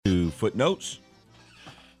Footenotes.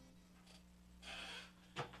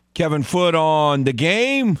 Kevin Foote on the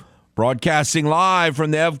game, broadcasting live from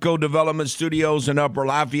the EVCO Development Studios in Upper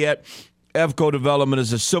Lafayette. EVCO Development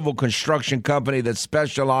is a civil construction company that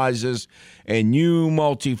specializes in new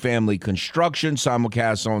multifamily construction.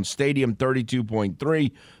 Simulcast on Stadium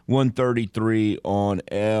 32.3, 133 on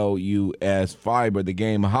LUS Fiber. The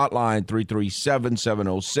game hotline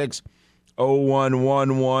 337-706-0111.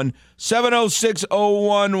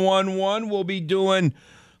 706-0111. We'll be doing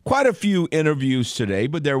quite a few interviews today,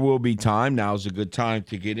 but there will be time. Now's a good time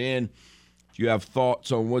to get in. If you have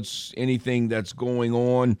thoughts on anything that's going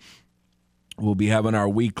on, we'll be having our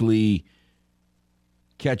weekly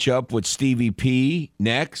catch-up with Stevie P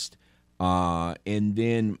next. And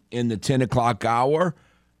then in the 10 o'clock hour,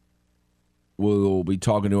 we'll be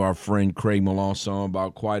talking to our friend Craig Melanson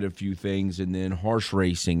about quite a few things. And then horse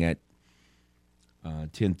racing at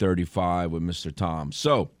 10:35 with Mr. Tom.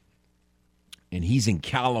 And he's in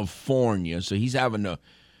California, so he's having to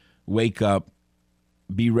wake up,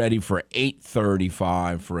 be ready for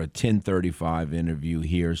 8:35 for a 10:35 interview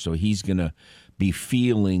here. So he's going to be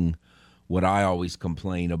feeling what I always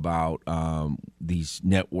complain about, these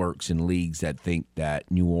networks and leagues that think that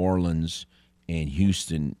New Orleans and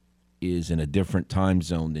Houston is in a different time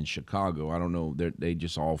zone than Chicago. I don't know. They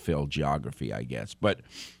just all fail geography, I guess. But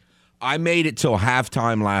I made it till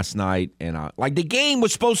halftime last night, and the game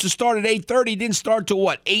was supposed to start at 8:30. Didn't start till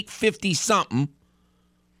 8:50 something.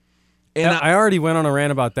 And I already went on a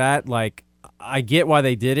rant about that. I get why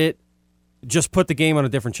they did it. Just put the game on a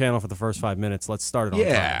different channel for the first 5 minutes. Let's start it on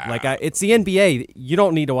time. It's the NBA. You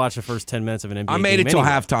don't need to watch the first 10 minutes of an NBA game. I made it till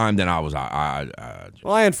anyway. halftime. Then I was.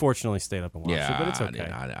 Well, I unfortunately stayed up and watched it, but it's okay.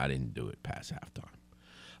 I didn't do it past halftime.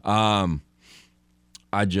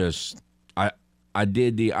 I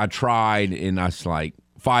tried, and I was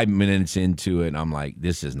 5 minutes into it, and I'm like,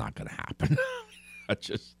 this is not going to happen. At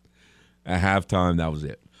halftime, that was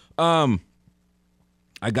it. I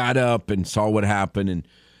got up and saw what happened, and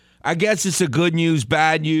I guess it's a good news,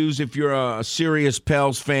 bad news. If you're a serious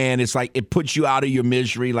Pels fan, it's it puts you out of your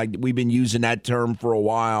misery. We've been using that term for a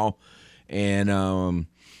while. And,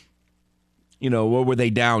 what were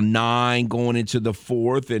they down 9 going into the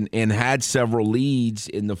fourth and had several leads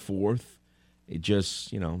in the fourth. It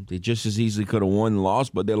just, they just as easily could have won and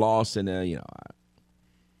lost, but they lost. And,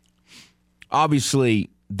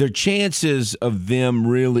 obviously, their chances of them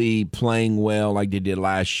really playing well like they did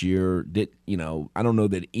last year, I don't know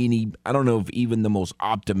if even the most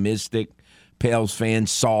optimistic Pels fans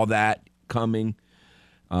saw that coming.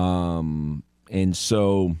 And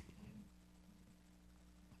so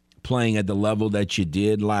playing at the level that you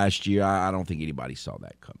did last year, I don't think anybody saw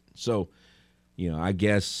that coming. So, I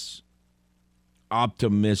guess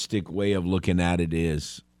optimistic way of looking at it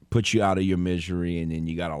is put you out of your misery, and then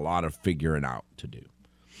you got a lot of figuring out to do.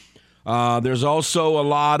 There's also a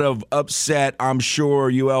lot of upset, I'm sure,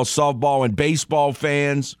 UL softball and baseball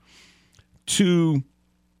fans. 2,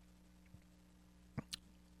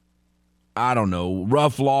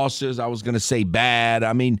 rough losses. I was going to say bad.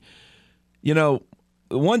 I mean,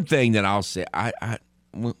 one thing that I'll say,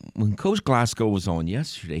 when Coach Glasgow was on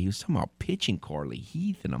yesterday, he was talking about pitching Carly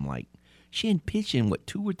Heath, and I'm like, she hadn't pitched in,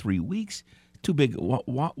 2 or 3 weeks? Too big.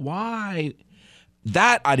 Why?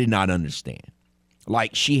 That I did not understand.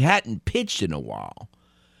 She hadn't pitched in a while.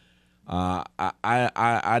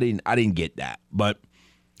 I didn't get that. But,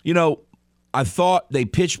 I thought they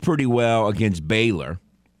pitched pretty well against Baylor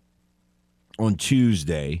on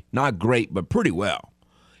Tuesday. Not great, but pretty well.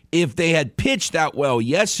 If they had pitched that well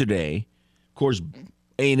yesterday, of course,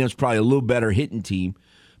 A&M's probably a little better hitting team.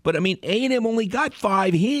 But, A&M only got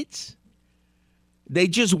 5 hits. They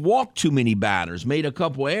just walked too many batters, made a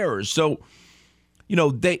couple errors. So,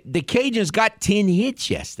 the Cajuns got 10 hits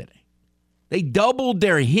yesterday. They doubled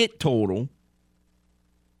their hit total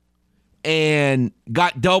and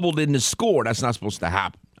got doubled in the score. That's not supposed to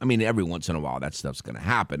happen. Every once in a while that stuff's going to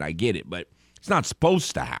happen. I get it, but it's not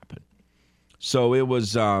supposed to happen. So it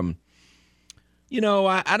was, I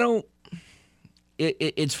don't –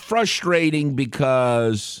 it's frustrating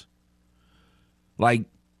because,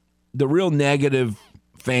 the real negative –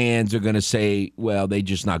 fans are going to say, well, they're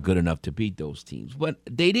just not good enough to beat those teams. But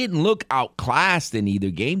they didn't look outclassed in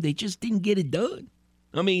either game. They just didn't get it done.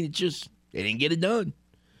 They didn't get it done.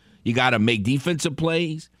 You got to make defensive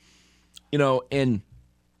plays. And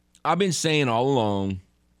I've been saying all along,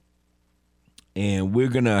 and we're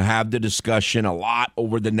going to have the discussion a lot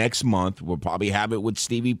over the next month. We'll probably have it with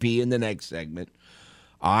Stevie P in the next segment.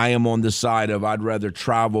 I am on the side of I'd rather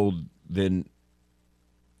travel than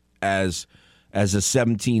as as a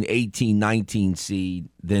 17, 18, 19 seed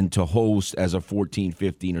than to host as a 14,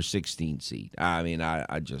 15, or 16 seed. I mean, I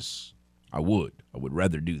would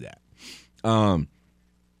rather do that.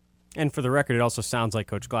 And for the record, it also sounds like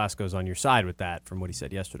Coach Glasgow's on your side with that from what he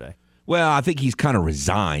said yesterday. Well, I think he's kind of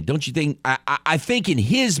resigned. Don't you think? I think in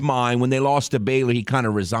his mind, when they lost to Baylor, he kind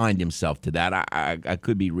of resigned himself to that. I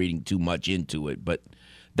could be reading too much into it, but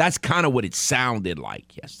that's kind of what it sounded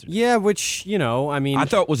like yesterday. Yeah, which, I mean, I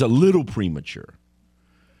thought was a little premature.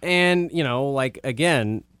 And, like,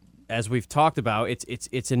 again, as we've talked about,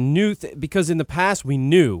 it's a new thing because in the past we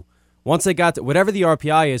knew once they got to whatever the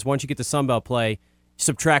RPI is, once you get to Sunbelt play,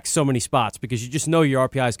 subtract so many spots because you just know your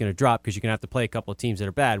RPI is going to drop because you're going to have to play a couple of teams that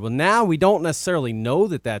are bad. Well, now we don't necessarily know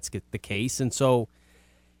that that's the case, and so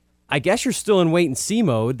I guess you're still in wait and see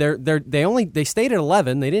mode. They stayed at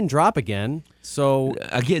 11. They didn't drop again. So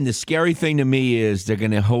again, the scary thing to me is they're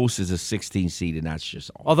going to host as a 16 seed, and that's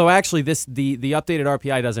just all. Although actually, the updated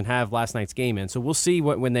RPI doesn't have last night's game in, so we'll see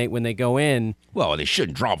when they go in. Well, they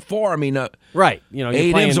shouldn't drop 4. I mean, right?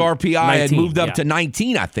 A&M's RPI 19, had moved up to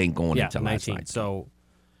 19, I think, going into 19. last night. So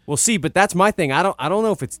we'll see. But that's my thing. I don't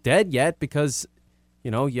know if it's dead yet because.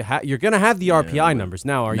 You're going to have the RPI numbers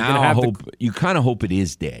now. Are you going to have you kind of hope it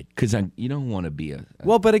is dead because you don't want to be a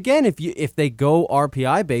well. But again, if they go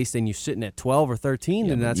RPI based and you're sitting at 12 or 13,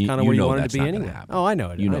 then that's kind of where you wanted to be anyway. Oh, I know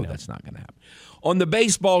it. You know that's not going to happen. On the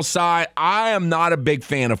baseball side, I am not a big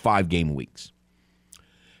fan of 5-game weeks,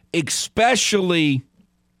 especially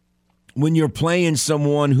when you're playing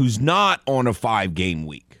someone who's not on a 5-game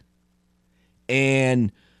week,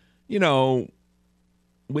 and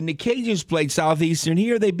when the Cajuns played Southeastern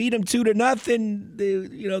here, they beat them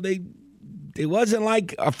 2-0. It wasn't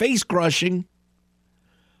like a face crushing.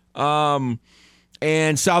 And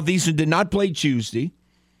Southeastern did not play Tuesday.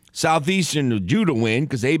 Southeastern was due to win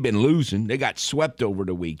because they've been losing. They got swept over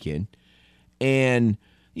the weekend. And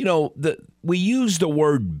we use the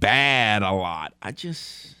word bad a lot.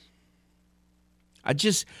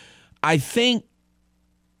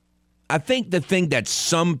 I think the thing that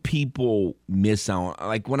some people miss on,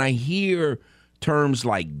 like when I hear terms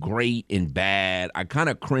like great and bad, I kind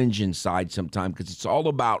of cringe inside sometimes because it's all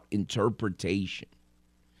about interpretation.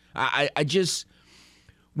 I just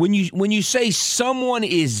when you say someone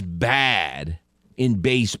is bad in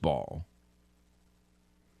baseball,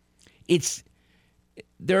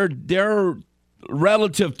 there are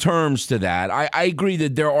relative terms to that. I agree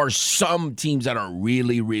that there are some teams that are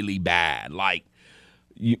really, really bad, like.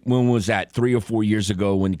 When was that? 3 or 4 years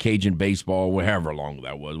ago when Cajun baseball, however long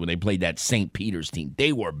that was, when they played that St. Peter's team,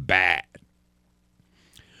 they were bad.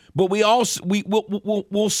 But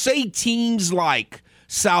we'll say teams like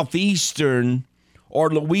Southeastern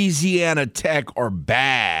or Louisiana Tech are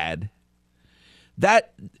bad.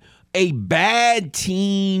 That a bad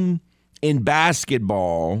team in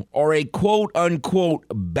basketball or a quote unquote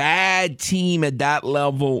bad team at that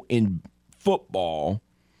level in football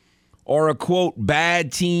or a, quote,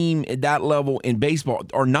 bad team at that level in baseball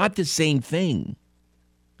are not the same thing.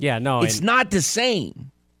 Yeah, no. It's not the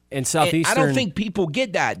same. In Southeastern. I don't think people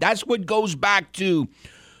get that. That's what goes back to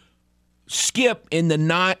Skip in the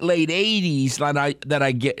late 80s that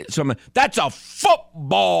I get. That's a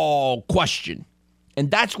football question.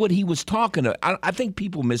 And that's what he was talking about. I think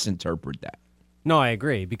people misinterpret that. No, I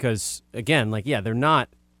agree. Because, again, they're not.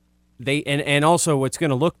 And also what's going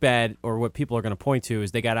to look bad or what people are going to point to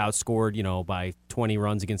is they got outscored, by 20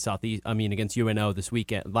 runs against against UNO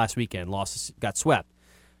last weekend, got swept.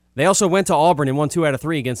 They also went to Auburn and won 2 out of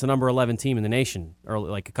 3 against the number 11 team in the nation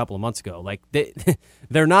a couple of months ago.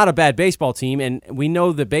 They're not a bad baseball team, and we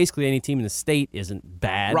know that basically any team in the state isn't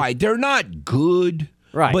bad. Right, they're not good.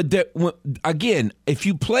 Right. But again, if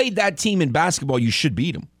you played that team in basketball, you should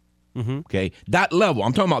beat them. Mm-hmm. Okay, that level.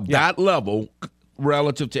 I'm talking about that level.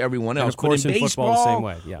 Relative to everyone else, and of course, but in baseball, the same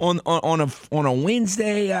way. Yeah. On a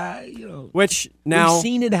Wednesday, which now we've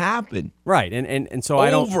seen it happen, right? And so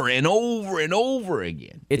over and over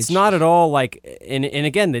again. It's not at all and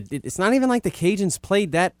again, it's not even like the Cajuns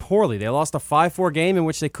played that poorly. They lost a 5-4 game in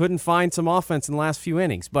which they couldn't find some offense in the last few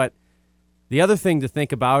innings. But the other thing to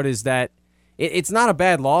think about is that it's not a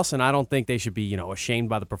bad loss, and I don't think they should be ashamed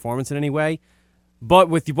by the performance in any way. But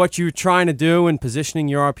with what you're trying to do and positioning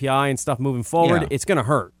your RPI and stuff moving forward, it's going to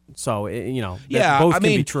hurt. So, both can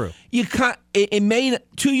be true. It may,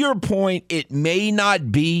 to your point, it may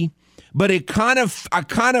not be, but I kind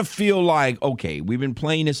of feel like, okay, we've been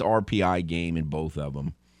playing this RPI game in both of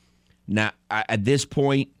them. Now, at this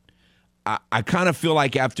point, I kind of feel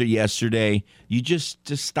like after yesterday, you just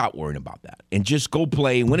stop worrying about that and just go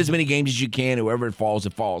play and win as many games as you can. Whoever it falls,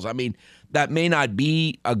 it falls. I mean, that may not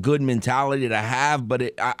be a good mentality to have,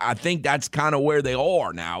 but I think that's kind of where they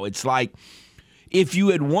are now. It's like if you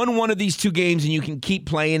had won one of these two games and you can keep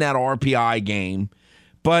playing that RPI game,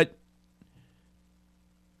 but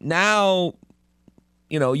now,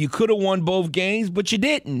 you could have won both games, but you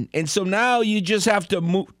didn't. And so now you just have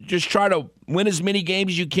to just try to win as many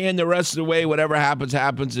games as you can the rest of the way. Whatever happens,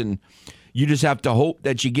 happens. And you just have to hope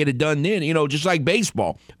that you get it done then. Just like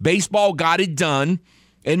baseball. Baseball got it done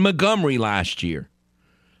in Montgomery last year.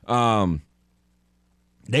 They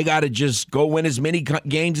got to just go win as many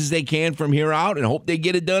games as they can from here out and hope they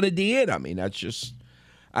get it done at the end. I mean, that's just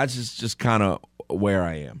kind of where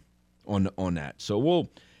I am on that. So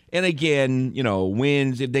and again,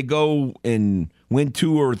 wins, if they go and win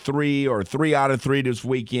 2 or 3 or 3 out of 3 this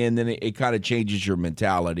weekend, then it kind of changes your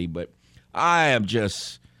mentality. But I am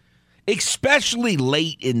just, especially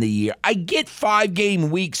late in the year. I get 5-game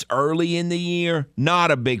weeks early in the year.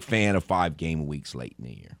 Not a big fan of 5-game weeks late in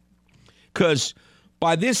the year. Because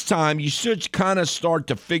by this time, you should kind of start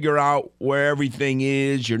to figure out where everything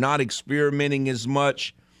is. You're not experimenting as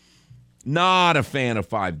much. Not a fan of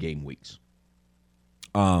 5-game weeks.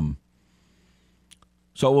 So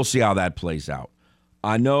we'll see how that plays out.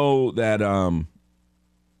 I know that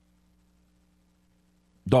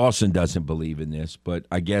Dawson doesn't believe in this, but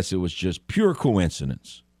I guess it was just pure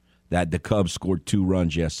coincidence that the Cubs scored 2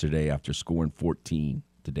 runs yesterday after scoring 14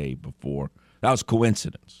 the day before. That was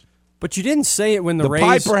coincidence. But you didn't say it when the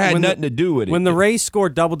Rays... Piper had nothing to do with it. When the Rays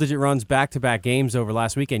scored double-digit runs back-to-back games over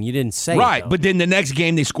last weekend, you didn't say it, right, though. but then the next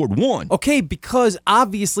game they scored 1. Okay, because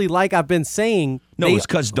obviously, like I've been saying... No, it's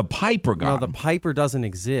because the Piper got the him. Piper doesn't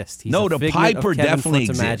exist. He's no, a the figment Piper of Kevin definitely Foote's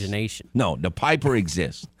exists. Imagination. No, the Piper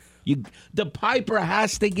exists. The Piper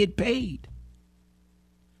has to get paid.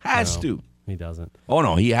 Has to. He doesn't. Oh,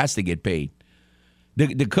 no, he has to get paid.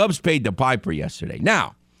 The Cubs paid the Piper yesterday.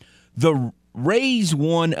 Now, the Rays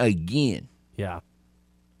won again. Yeah.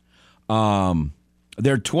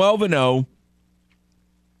 They're 12-0,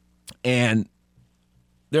 and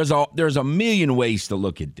there's a million ways to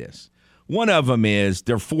look at this. One of them is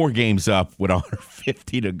they're 4 games up with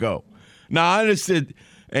 150 to go. Now, I understand,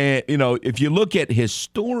 if you look at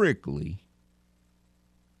historically,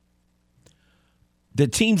 the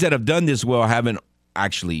teams that have done this well haven't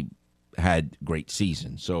actually had great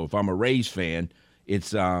seasons. So if I'm a Rays fan,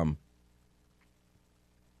 it's you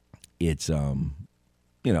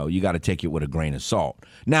got to take it with a grain of salt.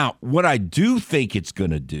 Now, what I do think it's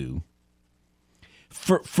going to do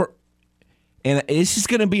and this is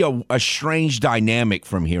going to be a strange dynamic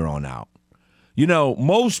from here on out.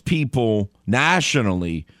 Most people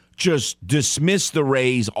nationally just dismiss the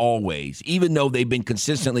Rays always, even though they've been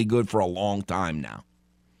consistently good for a long time now.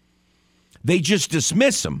 They just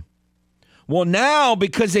dismiss them. Well, now,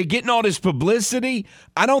 because they're getting all this publicity,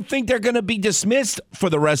 I don't think they're going to be dismissed for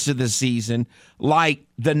the rest of the season like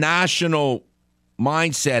the national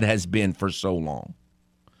mindset has been for so long.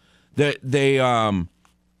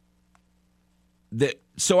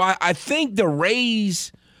 So I think the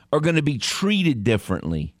Rays are going to be treated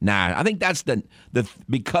differently now. I think that's the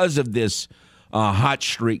because of this hot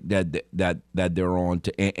streak that they're on,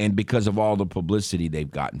 and because of all the publicity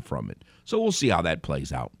they've gotten from it. So we'll see how that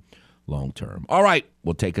plays out long term. All right,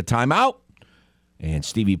 we'll take a timeout, and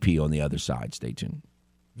Stevie P on the other side. Stay tuned.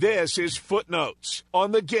 This is Footnotes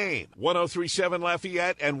on the Game. 103.7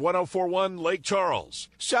 Lafayette and 104.1 Lake Charles,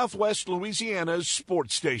 Southwest Louisiana's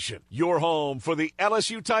sports station. Your home for the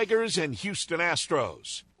LSU Tigers and Houston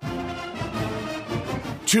Astros.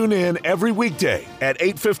 Tune in every weekday at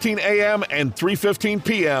 8:15 a.m. and 3:15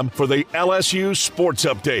 p.m. for the LSU Sports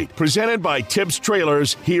Update, presented by Tibbs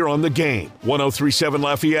Trailers here on the Game. 103.7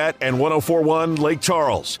 Lafayette and 104.1 Lake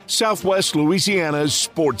Charles, Southwest Louisiana's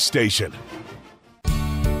sports station.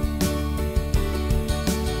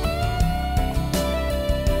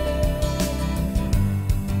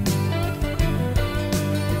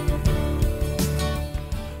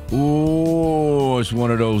 Ooh, it's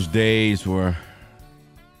one of those days where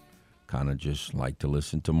kind of just like to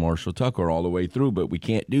listen to Marshall Tucker all the way through, but we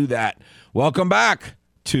can't do that. Welcome back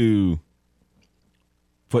to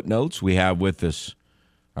Footnotes. We have with us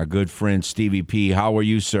our good friend Stevie P. How are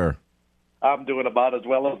you, sir? I'm doing about as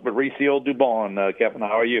well as Mauricio Dubon. Kevin,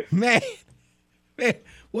 how are you? Man,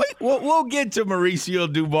 we'll get to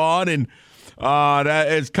Mauricio Dubon, and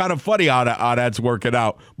that it's kind of funny how that's working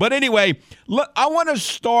out. But anyway, look, I want to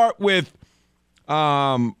start with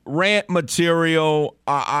rant material.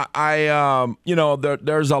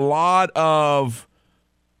 There's a lot of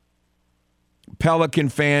Pelican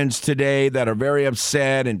fans today that are very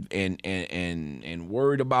upset and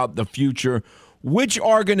worried about the future. Which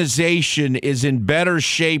organization is in better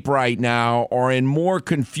shape right now or in more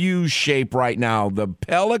confused shape right now, the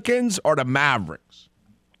Pelicans or the Mavericks?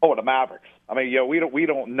 Oh, the Mavericks. I mean, we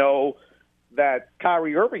don't know that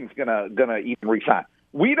Kyrie Irving's gonna even resign.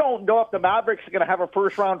 We don't know if the Mavericks are gonna have a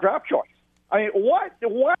first-round draft choice. I mean,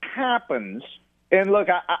 what happens? And look,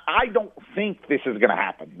 I don't think this is gonna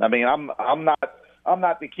happen. I mean, I'm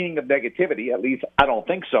not the king of negativity. At least I don't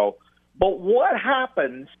think so. But what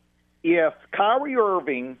happens if Kyrie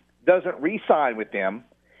Irving doesn't re-sign with them,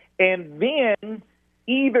 and then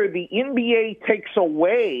either the NBA takes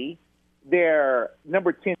away their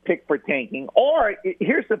number 10 pick for tanking, or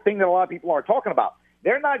here's the thing that a lot of people aren't talking about.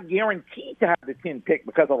 They're not guaranteed to have the 10 pick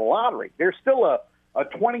because of the lottery. There's still a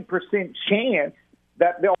 20% chance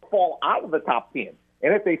that they'll fall out of the top 10.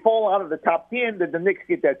 And if they fall out of the top 10, then the Knicks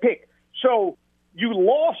get that pick. So you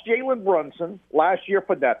lost Jalen Brunson last year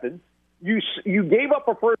for nothing. You gave up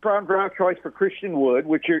a first-round draft choice for Christian Wood,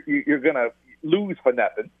 which you're going to lose for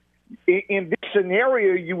nothing. In this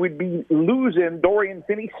scenario, you would be losing Dorian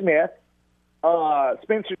Finney-Smith,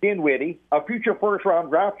 Spencer Dinwiddie, a future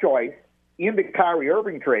first-round draft choice in the Kyrie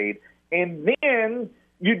Irving trade, and then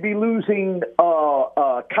you'd be losing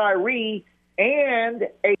Kyrie and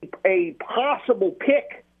a possible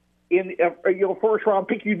pick in your first-round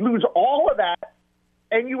pick. You'd lose all of that.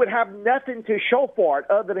 And you would have nothing to show for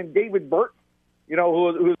it other than David Burton,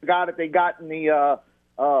 who's the guy that they got in the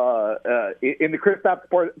Kristaps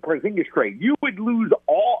Porzingis trade. You would lose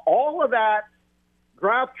all of that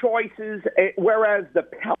draft choices, whereas the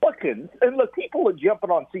Pelicans, and look, people are jumping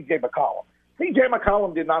on C.J. McCollum. C.J.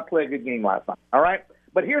 McCollum did not play a good game last night, all right?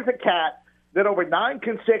 But here's a cat that over 9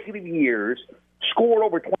 consecutive years scored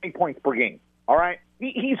over 20 points per game, all right?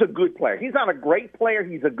 He's a good player. He's not a great player.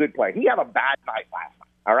 He's a good player. He had a bad night last night,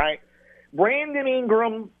 all right? Brandon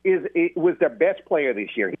Ingram was their best player this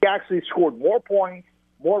year. He actually scored more points,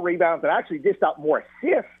 more rebounds, and actually dished out more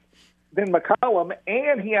assists than McCollum,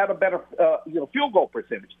 and he had a better field goal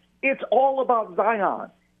percentage. It's all about Zion,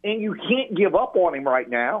 and you can't give up on him right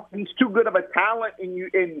now. He's too good of a talent,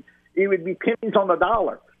 and it would be pennies on the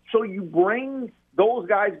dollar. So you bring those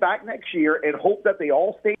guys back next year and hope that they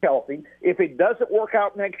all stay healthy. If it doesn't work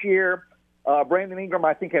out next year, Brandon Ingram,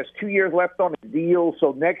 I think, has 2 years left on his deal,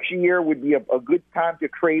 so next year would be a good time to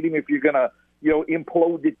trade him if you're going to,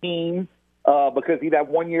 implode the team because he'd have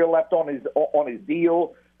 1 year left on his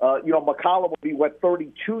deal. McCollum will be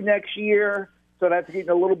 32 next year, so that's getting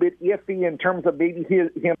a little bit iffy in terms of maybe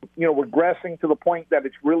him regressing to the point that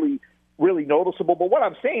it's really, really noticeable. But what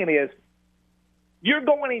I'm saying is, you're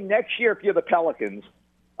going in next year if you're the Pelicans.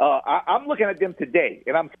 I'm looking at them today,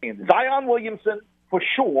 and I'm saying Zion Williamson for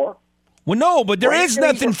sure. Well, no, but there is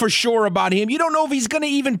nothing for sure about him. You don't know if he's going to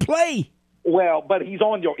even play. Well, but he's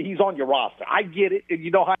on your roster. I get it, and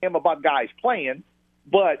you know how I am about guys playing,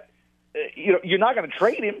 but you're not going to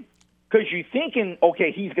trade him because you're thinking,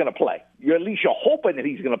 okay, he's going to play. At least you're hoping that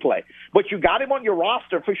he's going to play. But you got him on your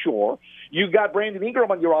roster for sure. You got Brandon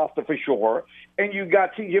Ingram on your roster for sure. And you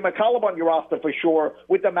got C.J. McCollum on your roster for sure.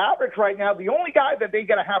 With the Mavericks right now, the only guy that they're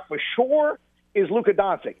going to have for sure is Luka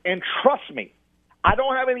Doncic. And trust me, I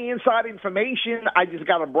don't have any inside information. I just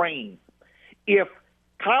got a brain. If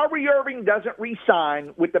Kyrie Irving doesn't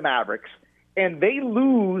re-sign with the Mavericks and they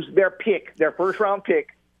lose their first-round pick,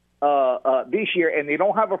 this year, and they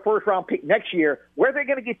don't have a first-round pick next year, where are they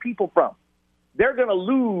going to get people from? They're going to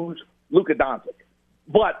lose Luka Doncic.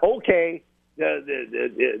 But, okay,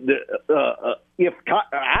 if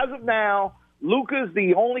as of now, Luka's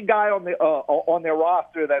the only guy on their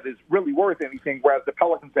roster that is really worth anything, whereas the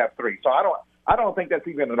Pelicans have 3. So I don't think that's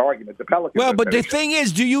even an argument. The Pelicans. Well, but the thing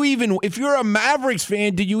is, if you're a Mavericks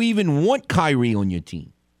fan, do you even want Kyrie on your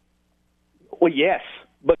team? Well, yes,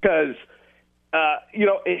 because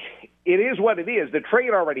it is what it is. The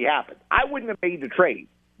trade already happened. I wouldn't have made the trade.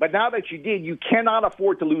 But now that you did, you cannot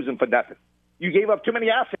afford to lose him for nothing. You gave up too many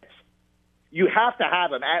assets. You have to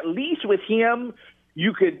have him. At least with him,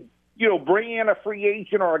 you could, bring in a free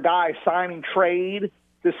agent or a guy signing trade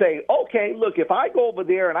to say, okay, look, if I go over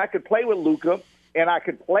there and I could play with Luka and I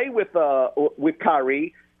could play with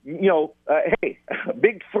Kyrie, hey,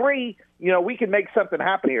 big three, we can make something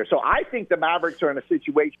happen here. So I think the Mavericks are in a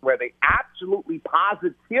situation where they absolutely,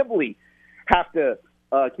 positively have to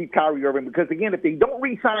keep Kyrie Irving because, again, if they don't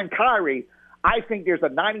re-sign Kyrie, I think there's a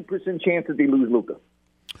 90% chance that they lose Luka.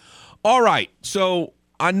 All right. So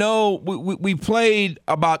I know we played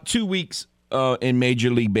about 2 weeks in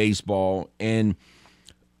Major League Baseball, and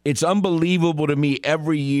it's unbelievable to me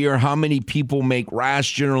every year how many people make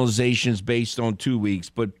rash generalizations based on 2 weeks.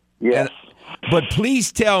 But yes. But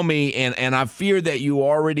please tell me, and I fear that you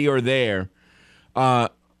already are there. I've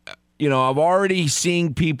already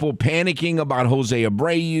seen people panicking about Jose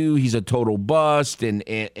Abreu. He's a total bust, and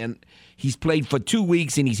he's played for 2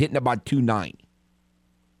 weeks, and he's hitting about 290.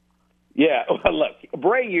 Yeah, look,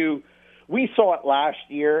 Abreu, we saw it last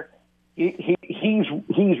year. He's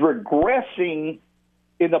regressing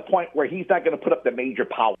in the point where he's not going to put up the major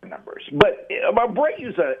power numbers. But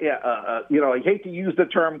Abreu's I hate to use the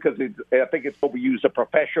term because I think it's overused, a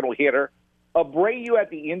professional hitter. Abreu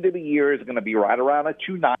at the end of the year is going to be right around a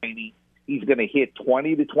 290. He's going to hit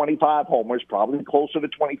 20 to 25 homers, probably closer to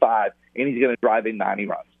 25, and he's going to drive in 90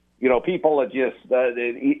 runs. People are just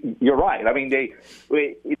you're right. I mean,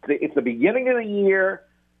 it's the beginning of the year.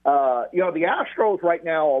 The Astros right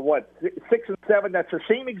now are 6 and 7. That's the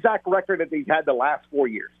same exact record that they've had the last 4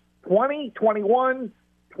 years. 20, 21,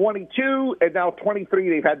 22, and now 23.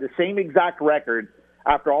 They've had the same exact record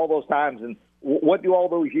after all those times. And what do all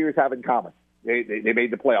those years have in common? They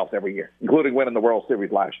made the playoffs every year, including winning the World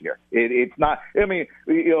Series last year. It's not. I mean,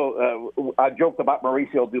 I joked about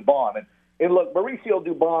Mauricio Dubon, and look, Mauricio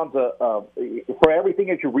Dubon's for everything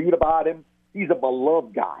that you read about him, he's a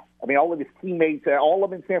beloved guy. I mean, all of his teammates, all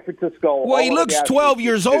of them in San Francisco. Well, he looks 12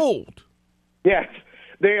 years old. Yes,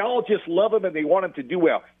 they all just love him and they want him to do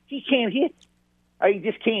well. He can't hit. He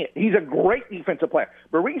just can't. He's a great defensive player.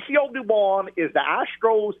 Mauricio Dubon is the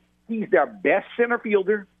Astros. He's their best center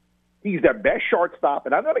fielder. He's their best shortstop.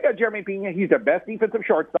 And I know they got Jeremy Pena. He's their best defensive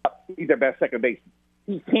shortstop. He's their best second baseman.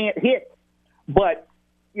 He can't hit. But,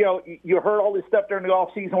 you heard all this stuff during the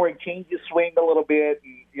offseason where he changed his swing a little bit,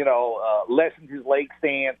 and, lessened his leg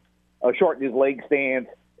stance, shortened his leg stance,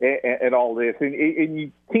 and all this. And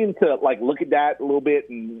you tend to, look at that a little bit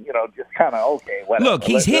and, just kind of, okay, whatever. Look,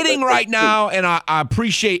 he's hitting right now, and I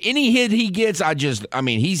appreciate any hit he gets.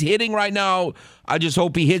 He's hitting right now. I just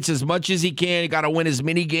hope he hits as much as he can. He got to win as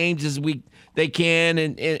many games as they can,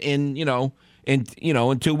 and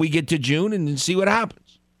until we get to June and see what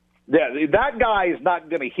happens. Yeah, that guy is not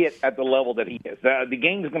going to hit at the level that he is. The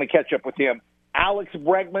game is going to catch up with him. Alex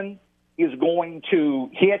Bregman is going to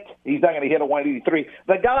hit. He's not going to hit a 183.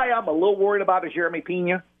 The guy I'm a little worried about is Jeremy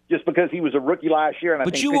Pena, just because he was a rookie last year.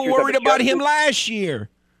 But you were worried about him last year.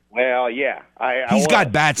 Well, yeah. He's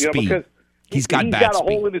got bat speed. He's got a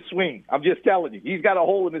hole in his swing. I'm just telling you. He's got a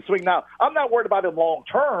hole in his swing. Now, I'm not worried about him long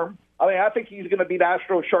term. I mean, I think he's going to be the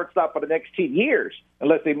Astros shortstop for the next 10 years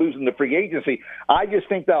unless they lose him to free agency. I just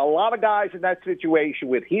think that a lot of guys in that situation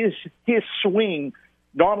with his swing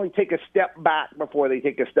normally take a step back before they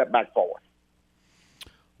take a step back forward.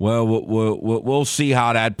 Well, we'll see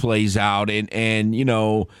how that plays out, and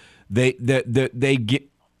they get.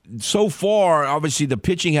 So far, obviously, the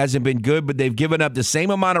pitching hasn't been good, but they've given up the same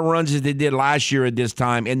amount of runs as they did last year at this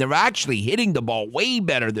time, and they're actually hitting the ball way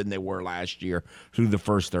better than they were last year through the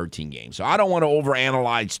first 13 games. So I don't want to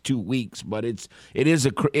overanalyze 2 weeks, but it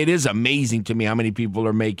is amazing to me how many people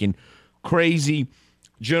are making crazy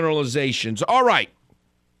generalizations. All right.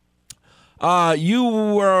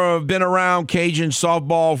 You have been around Cajun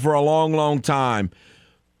softball for a long, long time.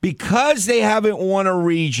 Because they haven't won a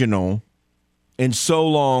regional in so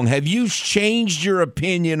long, have you changed your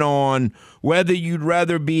opinion on whether you'd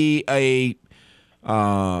rather be a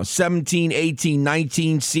 17, 18,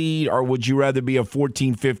 19 seed, or would you rather be a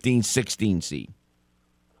 14, 15, 16 seed?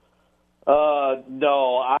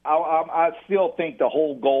 No, I still think the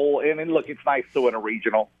whole goal, and look, it's nice to win a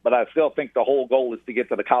regional, but I still think the whole goal is to get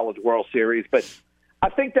to the College World Series. But I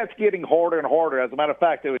think that's getting harder and harder. As a matter of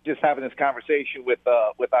fact, I was just having this conversation with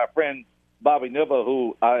our friend Bobby Niva,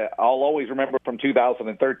 who I'll always remember from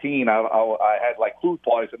 2013. I had food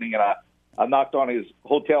poisoning, and I knocked on his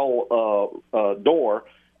hotel door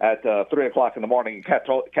at 3 o'clock in the morning. And Cat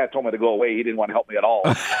told me to go away. He didn't want to help me at all.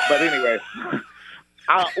 But anyway,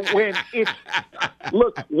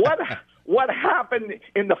 what happened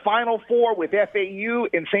in the Final Four with FAU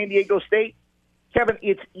and San Diego State, Kevin?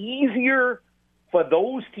 It's easier for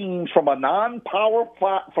those teams from a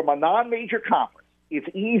non-major conference. It's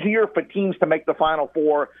easier for teams to make the Final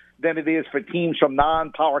Four than it is for teams from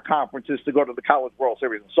non-power conferences to go to the College World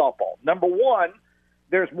Series in softball. Number one,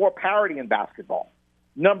 there's more parity in basketball.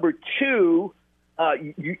 Number two,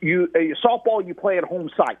 softball you play at home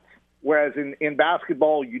sites, whereas in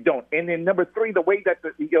basketball you don't. And then number three, the way that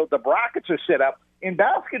the brackets are set up in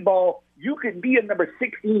basketball, you could be a number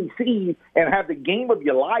 16 seed and have the game of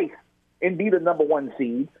your life and be the number 1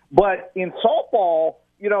 seed. But in softball,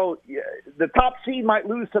 the top seed might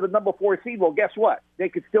lose to the number 4 seed. Well, guess what? They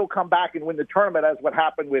could still come back and win the tournament, as what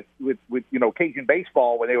happened with Cajun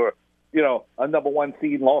baseball when they were, a number 1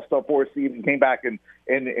 seed, lost to a 4 seed, and came back and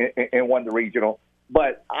won the regional.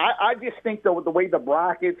 But I just think, though, with the way the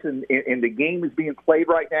brackets and the game is being played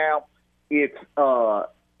right now, it's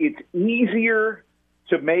easier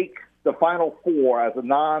to make the Final Four as a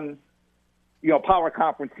power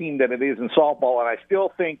conference team than it is in softball. And I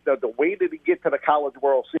still think that the way that we get to the College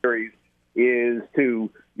World Series is to,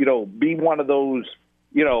 be one of those,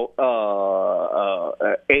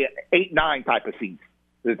 8-9 type of seeds.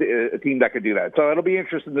 A team that could do that. So it'll be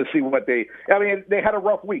interesting to see what they had a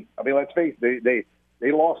rough week. I mean, let's face it,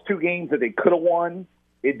 they lost 2 games that they could have won.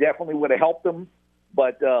 It definitely would have helped them.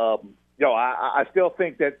 But, I still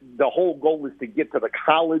think that the whole goal is to get to the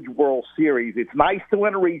College World Series. It's nice to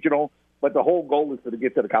win a regional, but the whole goal is to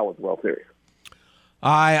get to the College World Series.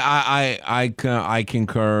 I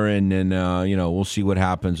concur, and then we'll see what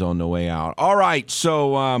happens on the way out. All right,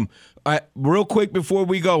 so real quick before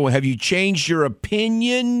we go, have you changed your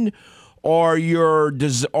opinion or your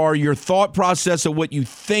thought process of what you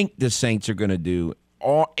think the Saints are going to do,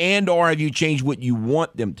 or have you changed what you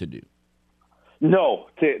want them to do? No,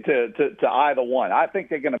 to either one. I think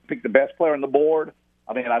they're going to pick the best player on the board.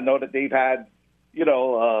 I mean, I know that they've had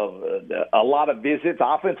a lot of visits,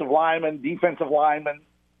 offensive linemen, defensive linemen,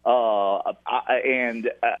 and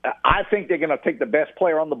I think they're going to take the best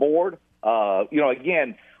player on the board.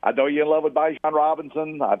 Again, I know you're in love with Bijan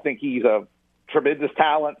Robinson. I think he's a tremendous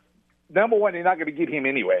talent. Number one, you're not going to get him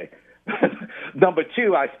anyway. Number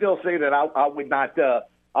two, I still say that I would not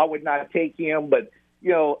take him. But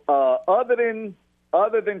other than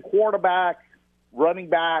quarterback, running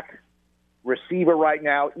back, receiver right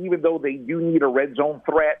now, even though they do need a red zone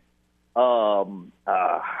threat, and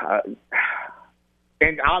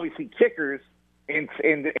obviously kickers and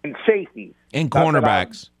safeties and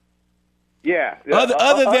cornerbacks. Yeah.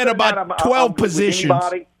 Other than about 12 positions.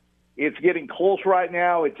 Anybody, it's getting close right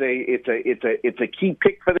now. It's a key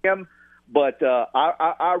pick for them, but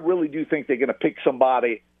I really do think they're going to pick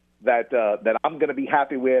somebody that I'm going to be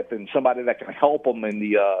happy with, and somebody that can help them in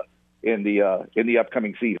the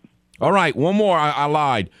upcoming season. All right, one more. I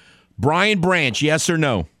lied. Brian Branch, yes or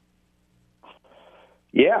no?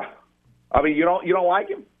 Yeah. I mean, you don't like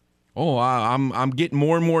him? Oh, I'm getting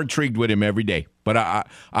more and more intrigued with him every day. But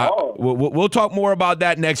we'll talk more about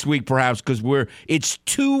that next week, perhaps, because it's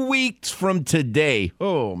 2 weeks from today.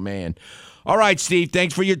 Oh man! All right, Steve.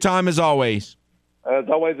 Thanks for your time as always. It's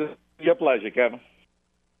always a pleasure, Kevin.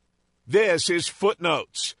 This is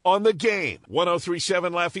Footnotes on the Game.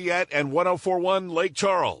 103.7 Lafayette and 104.1 Lake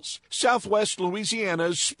Charles, Southwest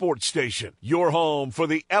Louisiana's sports station. Your home for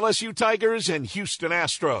the LSU Tigers and Houston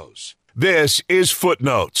Astros. This is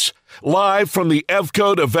Footnotes, live from the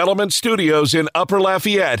EVCO Development Studios in Upper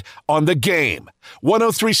Lafayette on the Game.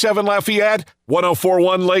 103.7 Lafayette,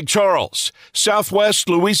 104.1 Lake Charles, Southwest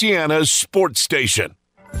Louisiana's sports station.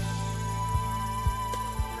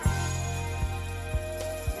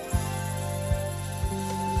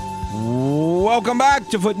 Welcome back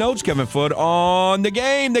to Footnotes. Kevin Foote on the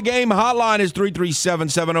Game. The Game hotline is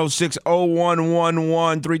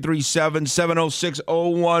 337-706-0111,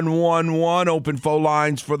 337-706-0111. Open phone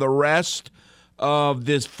lines for the rest of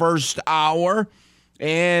this first hour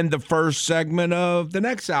and the first segment of the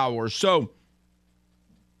next hour. So,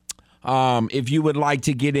 if you would like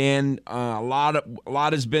to get in, a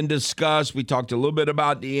lot has been discussed. We talked a little bit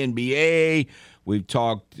about the NBA. We've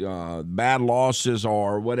talked bad losses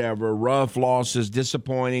or whatever, rough losses,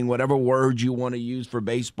 disappointing, whatever word you want to use for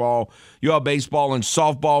baseball. You had baseball and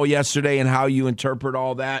softball yesterday and how you interpret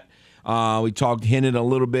all that. We hinted a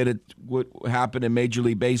little bit at what happened in Major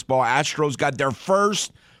League Baseball. Astros got their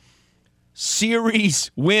first series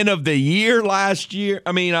win of the year yesterday.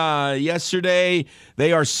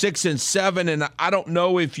 They are 6-7, and I don't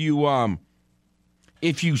know if you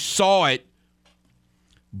saw it,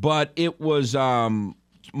 but it was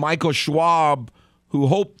Michael Schwab who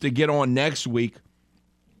hoped to get on next week.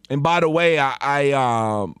 And by the way, I've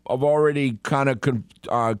already kind of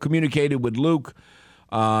communicated with Luke.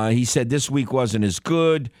 He said this week wasn't as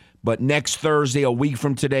good, but next Thursday, a week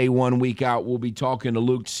from today, 1 week out, we'll be talking to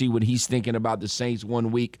Luke to see what he's thinking about the Saints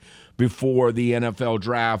 1 week before the NFL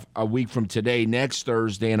draft, a week from today, next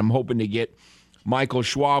Thursday. And I'm hoping to get Michael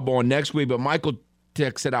Schwab on next week. But Michael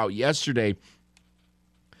texted out yesterday.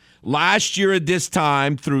 Last year at this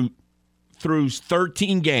time, through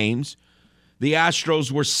 13 games, the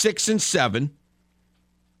Astros were 6-7.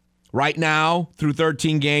 Right now, through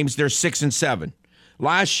 13 games, they're 6-7.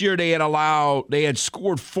 Last year they had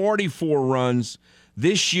scored 44 runs.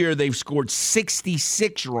 This year they've scored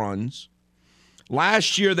 66 runs.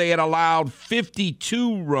 Last year they had allowed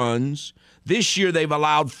 52 runs. This year they've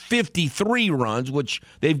allowed 53 runs, which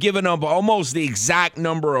they've given up almost the exact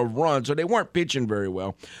number of runs, so they weren't pitching very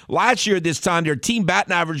well. Last year this time their team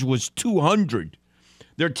batting average was 200.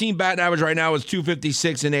 Their team batting average right now is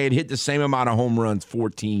 256, and they had hit the same amount of home runs,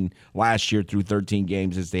 14, last year through 13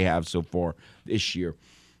 games as they have so far this year,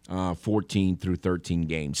 14 through 13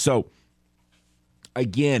 games. So,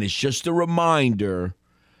 again, it's just a reminder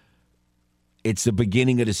it's the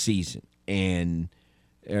beginning of the season, and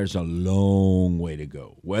there's a long way to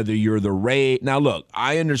go. Whether you're the Rays. Now, look,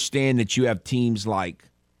 I understand that you have teams like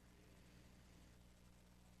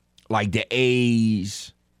the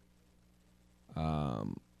A's.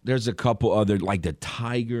 There's a couple other, like the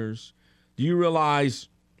Tigers. Do you realize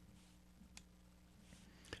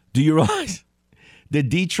the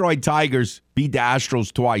Detroit Tigers beat the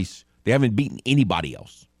Astros twice? They haven't beaten anybody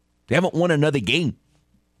else. They haven't won another game.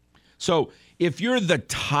 So if you're the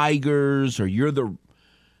Tigers or you're the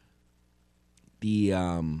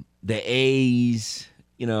A's,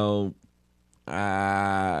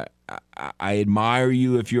 I admire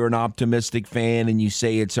you if you're an optimistic fan and you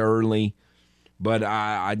say it's early. But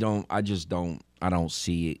I don't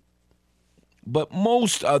see it. But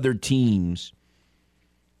most other teams,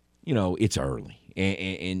 it's early.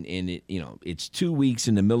 And it, it's 2 weeks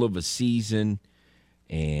in the middle of a season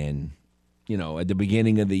and, at the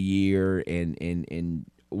beginning of the year and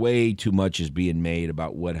way too much is being made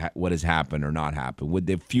about what has happened or not happened, with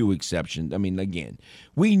the few exceptions. I mean, again,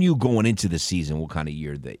 we knew going into the season what kind of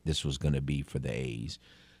year that this was going to be for the A's.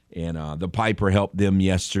 And the Piper helped them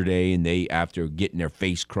yesterday, and they, after getting their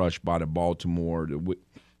face crushed by the Baltimore,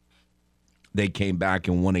 they came back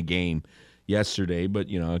and won a game yesterday. But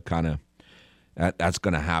kind of that's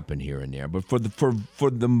going to happen here and there. But for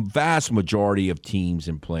the vast majority of teams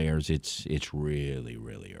and players, it's really,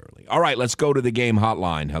 really early. All right, let's go to the game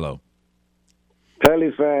hotline. Hello.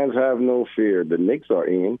 Pelly fans, have no fear. The Knicks are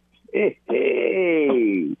in.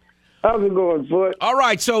 Hey. How's it going, Foot? All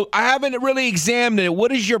right, so I haven't really examined it. What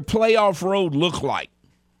does your playoff road look like?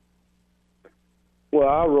 Well,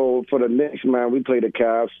 our road for the Knicks, man, we play the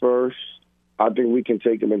Cavs first. I think we can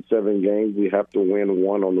take them in 7 games. We have to win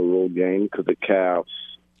 1 on the road game because the Cavs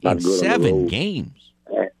not in good 7 on the road. games?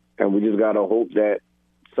 And we just got to hope that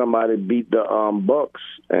somebody beat the Bucks,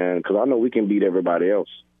 and because I know we can beat everybody else.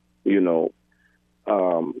 When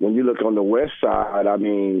you look on the West side, I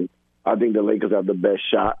mean, I think the Lakers have the best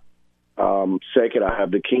shot. Second, I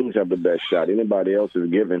have the Kings have the best shot. Anybody else is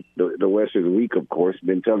given. The West is weak, of course.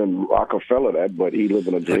 Been telling Rockefeller that, but he lives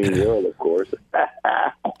in a dream world, of course.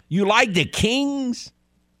 You like the Kings?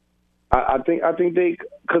 I think they,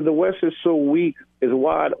 because the West is so weak, is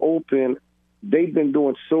wide open. They've been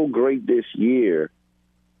doing so great this year.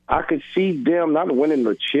 I could see them not winning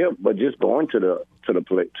the chip, but just going to the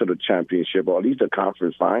championship, or at least the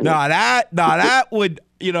conference final. That would,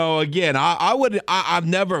 again, I've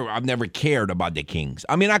never cared about the Kings.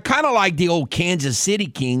 I mean, I kind of like the old Kansas City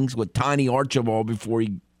Kings with Tiny Archibald before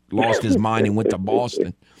he lost his mind and went to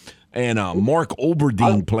Boston, and Mark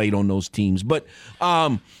Oberdeen played on those teams. But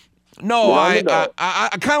I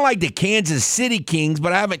kind of like the Kansas City Kings,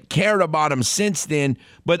 but I haven't cared about them since then.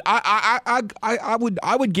 But I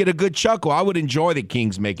would get a good chuckle. I would enjoy the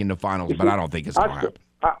Kings making the finals, but I don't think it's going to happen.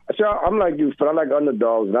 I'm like you, but I like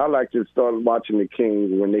underdogs, and I like to start watching the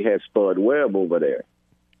Kings when they had Spud Webb over there.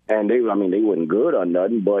 And they wasn't good or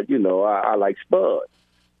nothing, but, I like Spud.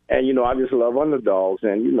 And, I just love underdogs,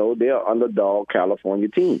 and, they're an underdog California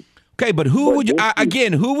team. Okay, but who would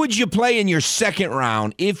you play in your second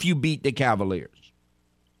round if you beat the Cavaliers?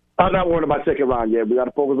 I'm not worried about second round yet. We got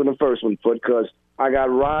to focus on the first one, because I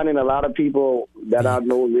got Ron and a lot of people that I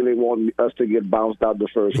know really want us to get bounced out the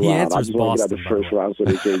first round. I just want to get out the first round so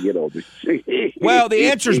they can't get over. Well, the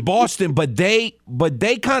answer is Boston, but they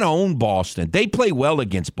kind of own Boston. They play well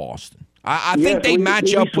against Boston. I think they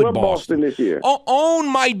match up with Boston this year. Own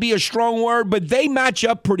might be a strong word, but they match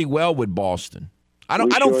up pretty well with Boston. I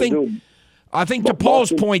think to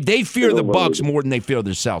Paul's point, they fear the Bucks more than they fear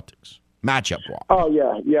the Celtics. Matchup wise. Oh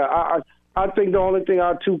yeah. I think the only thing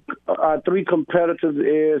our 3 competitors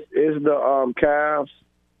is the Cavs.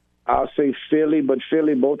 I'll say Philly, but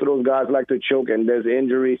Philly, both of those guys like to choke, and there's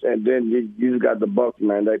injuries, and then you got the Bucks,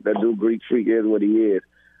 man. That dude Greek Freak is what he is.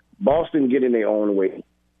 Boston get in their own way,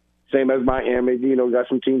 same as Miami. Got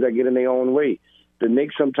some teams that get in their own way. The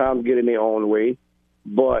Knicks sometimes get in their own way,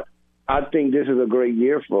 but I think this is a great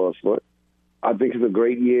year for us. I think it's a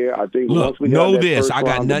great year. I think Look, once we know got that this. first I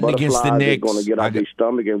got round, nothing against the butterflies are Knicks. going to get out their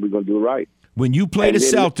stomach, and we're going to do right. When you play And the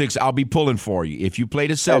then- Celtics, I'll be pulling for you. If you play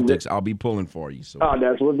the Celtics, I'll be pulling for you. So Oh,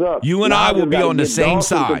 that's what's up. you and Now I will just be gotta on the get same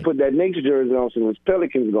Dawson side. To put that Knicks jersey on since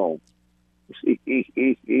Pelicans gone.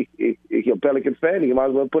 If you're a Pelicans fan, you might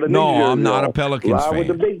as well put a Knicks jersey on. I'm not a Pelicans Ride fan. with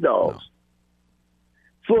the big dogs.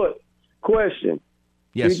 Foot, question.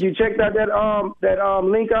 Yes. Did you check out that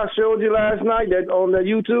link I showed you last night that on the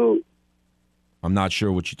YouTube? I'm not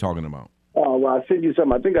sure what you're talking about. Oh, well, I sent you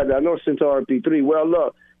something. I think I know it's sent to RP3. Well,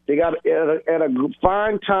 look, they got at a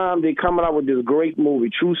fine time. They coming out with this great movie,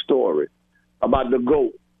 true story, about the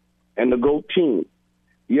GOAT and the GOAT team.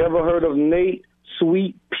 You ever heard of Nate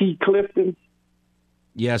Sweet P. Clifton?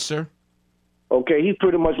 Yes, sir. Okay, he's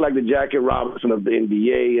pretty much like the Jackie Robinson of the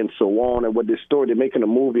NBA and so on. And with this story, they're making a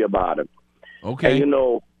movie about him. Okay. And, you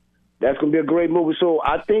know, that's going to be a great movie. So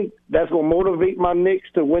I think that's going to motivate my Knicks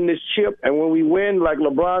to win this chip. And when we win, like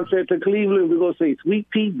LeBron said to Cleveland, we're going to say, Sweet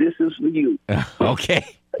Pete, this is for you. Okay.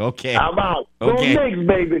 How about? Okay. Go Knicks,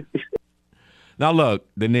 baby. Now, look,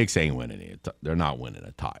 the Knicks ain't winning it. They're not winning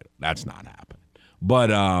a title. That's not happening.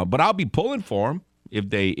 But I'll be pulling for them if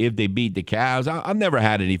they beat the Cavs. I've never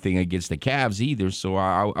had anything against the Cavs either, so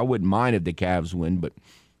I wouldn't mind if the Cavs win. But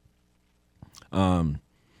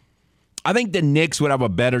I think the Knicks would have a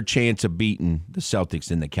better chance of beating the Celtics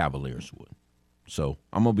than the Cavaliers would. So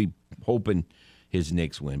I'm going to be hoping his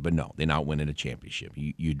Knicks win. But no, they're not winning a championship.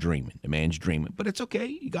 You're dreaming. The man's dreaming. But it's okay.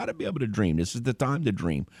 You got to be able to dream. This is the time to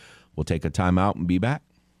dream. We'll take a timeout and be back.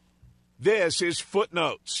 This is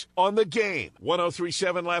Footnotes on the Game.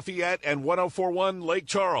 103.7 Lafayette and 104.1 Lake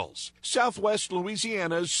Charles, Southwest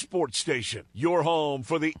Louisiana's sports station. Your home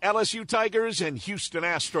for the LSU Tigers and Houston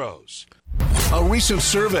Astros. A recent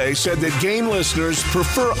survey said that Game listeners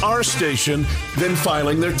prefer our station than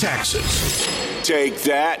filing their taxes. Take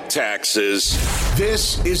that, taxes.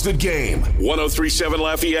 This is the Game. 103.7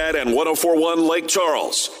 Lafayette and 104.1 Lake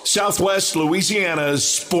Charles, Southwest Louisiana's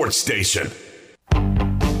sports station.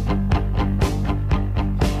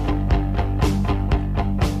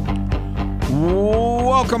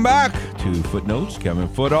 Welcome back to Footnotes. Kevin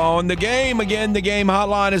Foot on the Game. Again, the Game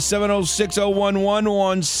hotline is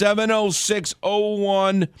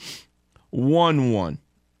 706-0111, 706-0111.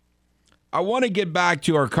 I want to get back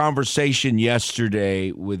to our conversation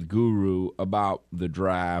yesterday with Guru about the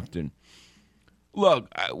draft. And look,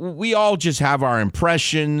 we all just have our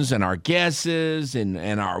impressions and our guesses and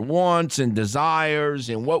our wants and desires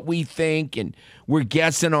and what we think. And we're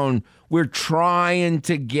trying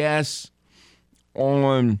to guess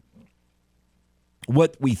on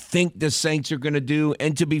what we think the Saints are going to do.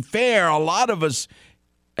 And to be fair, a lot of us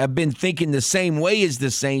have been thinking the same way as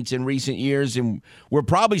the Saints in recent years, and we're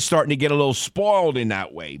probably starting to get a little spoiled in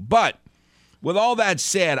that way. But with all that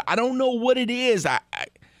said, I don't know what it is. I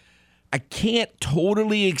can't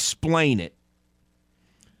totally explain it.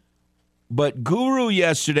 But Guru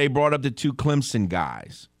yesterday brought up the two Clemson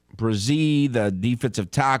guys, Brazee, the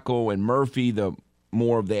defensive tackle, and Murphy, the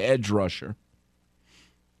more of the edge rusher.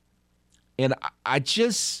 And I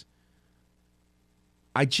just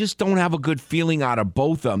don't have a good feeling out of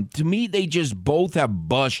both of them. To me, they just both have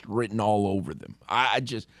bust written all over them. I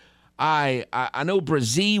know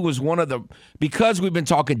Brazee was one of the, because we've been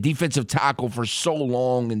talking defensive tackle for so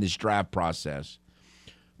long in this draft process,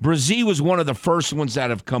 Brazee was one of the first ones that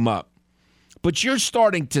have come up. But you're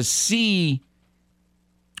starting to see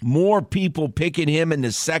more people picking him in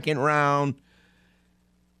the second round.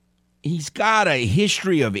 He's got a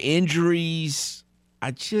history of injuries. I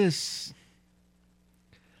just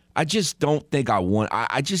don't think I want.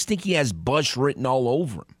 I just think he has bust written all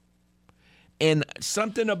over him. And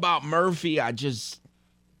something about Murphy, I don't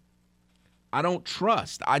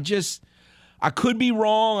trust. I could be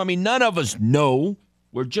wrong. I mean, none of us know.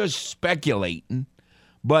 We're just speculating.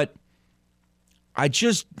 But I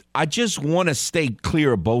just want to stay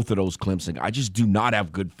clear of both of those Clemson. I just do not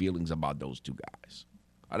have good feelings about those two guys.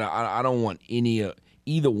 I don't want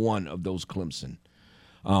either one of those Clemson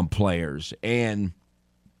players. And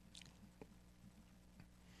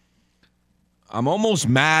I'm almost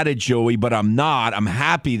mad at Joey, but I'm not. I'm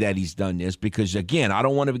happy that he's done this because, again, I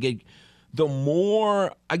don't want to get the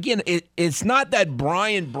more – again, it's not that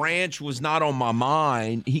Brian Branch was not on my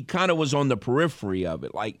mind. He kind of was on the periphery of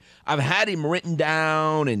it. Like, I've had him written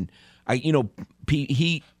down, and,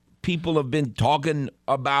 people have been talking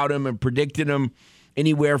about him and predicting him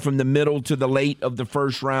anywhere from the middle to the late of the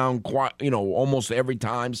first round, almost every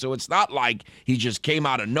time. So it's not like he just came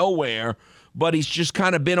out of nowhere, but he's just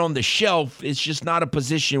kind of been on the shelf. It's just not a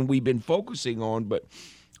position we've been focusing on. But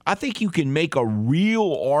I think you can make a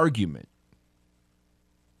real argument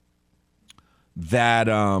that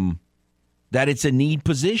it's a need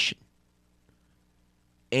position.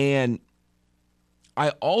 And I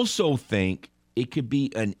also think it could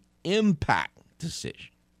be an impact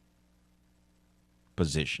position.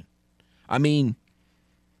 I mean,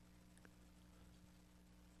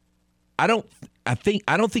 I don't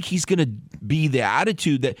think he's going to be the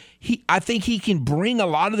attitude that I think he can bring a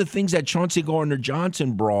lot of the things that Chauncey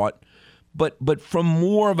Gardner-Johnson brought, but from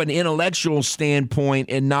more of an intellectual standpoint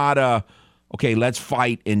and not a, okay, let's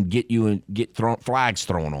fight and get flags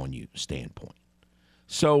thrown on you standpoint.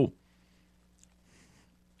 So,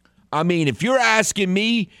 I mean, if you're asking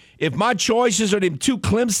me if my choices are them two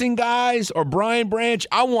Clemson guys or Brian Branch,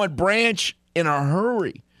 I want Branch in a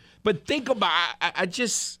hurry. But think about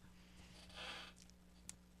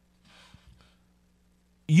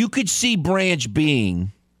you could see Branch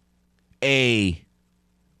being a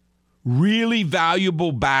really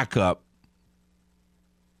valuable backup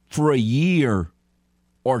for a year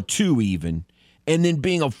or two even, and then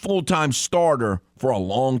being a full-time starter for a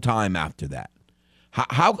long time after that.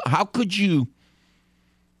 How could you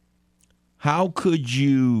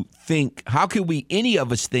think, how could we, any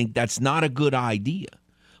of us think that's not a good idea?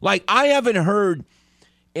 Like, I haven't heard,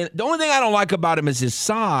 and the only thing I don't like about him is his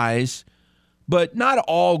size, but not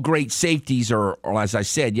all great safeties are, or as I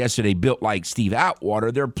said yesterday, built like Steve Atwater.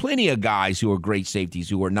 There are plenty of guys who are great safeties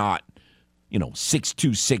who are not,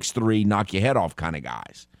 6'2", 6'3", knock your head off kind of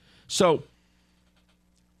guys. So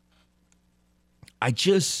I'm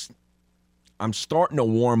starting to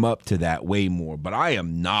warm up to that way more, but I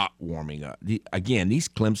am not warming up. Again, these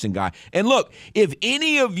Clemson guys. And look, if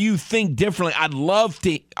any of you think differently, I'd love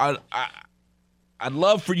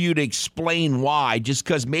for you to explain why, just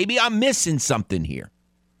because maybe I'm missing something here.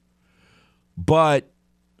 But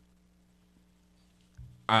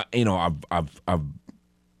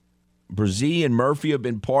Brzee and Murphy have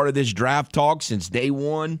been part of this draft talk since day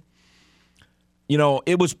one.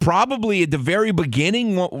 It was probably at the very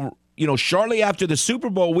beginning, shortly after the Super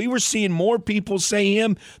Bowl, we were seeing more people say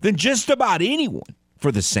him than just about anyone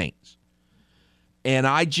for the Saints. And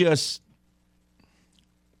I'm just,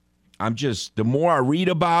 the more I read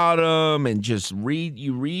about them and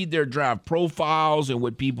you read their draft profiles and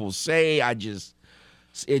what people say, I do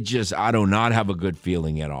not have a good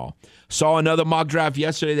feeling at all. Saw another mock draft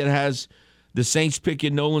yesterday that has the Saints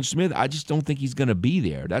picking Nolan Smith. I just don't think he's going to be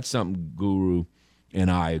there. That's something Guru and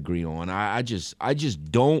I agree on. I just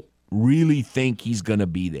don't really think he's going to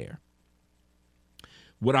be there.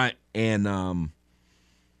 And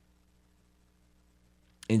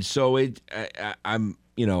so I'm,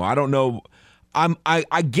 I don't know.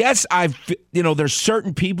 I guess there's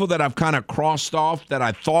certain people that I've kind of crossed off that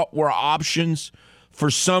I thought were options. For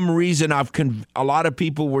some reason, a lot of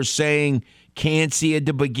people were saying Cansey at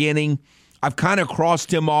the beginning. I've kind of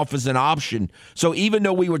crossed him off as an option. So even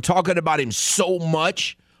though we were talking about him so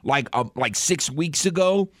much, like 6 weeks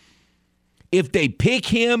ago, if they pick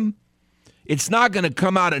him, it's not going to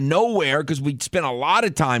come out of nowhere because we spent a lot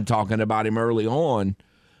of time talking about him early on.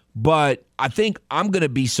 But I think I'm going to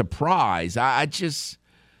be surprised.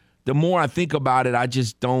 The more I think about it, I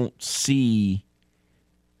just don't see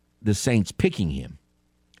the Saints picking him.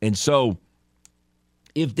 And so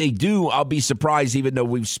if they do, I'll be surprised, even though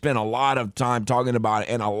we've spent a lot of time talking about it,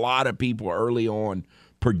 and a lot of people early on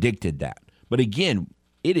predicted that. But again,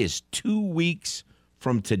 it is 2 weeks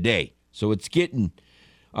from today. So it's getting,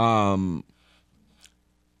 I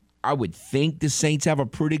would think the Saints have a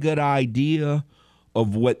pretty good idea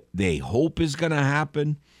of what they hope is going to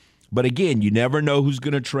happen. But again, you never know who's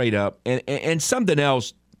going to trade up. And something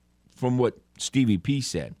else from what Stevie P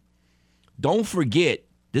said. Don't forget,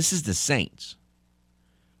 this is the Saints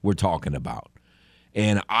we're talking about.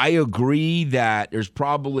 And I agree that there's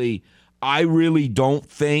probably, I really don't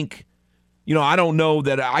think, I don't know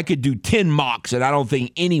that I could do 10 mocks and I don't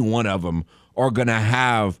think any one of them are going to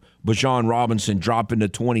have Bijan Robinson drop into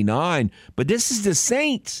 29. But this is the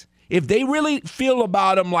Saints. If they really feel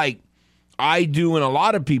about him like I do and a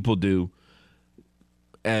lot of people do,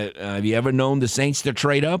 have you ever known the Saints to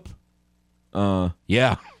trade up?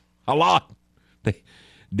 Yeah, a lot.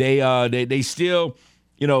 They still,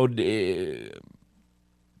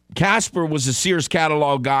 Casper was a Sears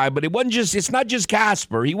catalog guy, but it's not just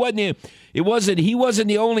Casper. He wasn't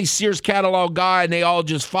the only Sears catalog guy, and they all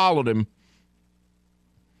just followed him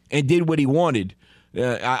and did what he wanted.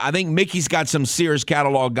 I think Mickey's got some Sears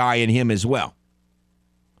catalog guy in him as well.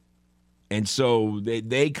 And so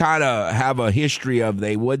they kind of have a history of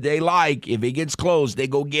what they like. If it gets close, they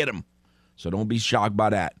go get him. So don't be shocked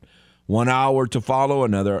by that. 1 hour to follow,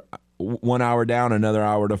 1 hour down, another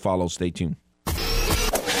hour to follow. Stay tuned.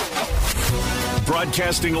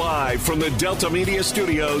 Broadcasting live from the Delta Media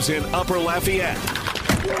Studios in Upper Lafayette.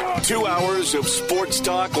 2 hours of sports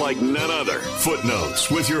talk like none other.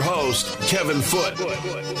 Footnotes with your host, Kevin Foote.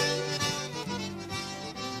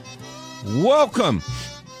 Welcome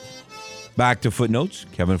back to Footnotes.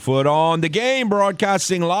 Kevin Foote on the game,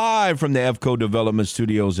 broadcasting live from the EFCO Development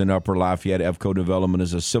Studios in Upper Lafayette. EFCO Development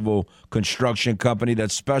is a civil construction company that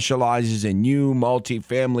specializes in new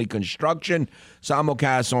multifamily construction.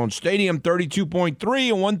 Simulcast on Stadium 32.3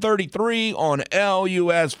 and 133 on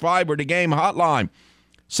LUS Fiber. The game hotline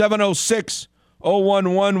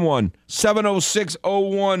 706-0111.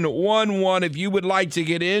 706-0111. If you would like to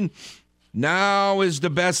get in, now is the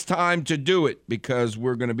best time to do it because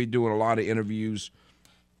we're going to be doing a lot of interviews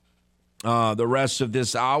the rest of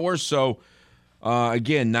this hour. So,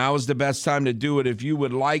 again, now is the best time to do it if you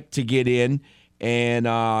would like to get in and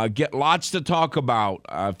get lots to talk about.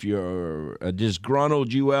 If you're a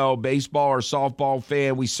disgruntled UL baseball or softball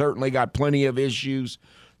fan, we certainly got plenty of issues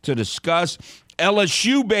to discuss.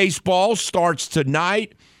 LSU baseball starts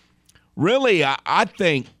tonight. Really, I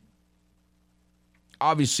think,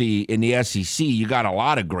 obviously, in the SEC, you got a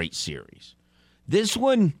lot of great series. This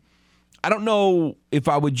one, I don't know if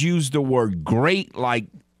I would use the word great like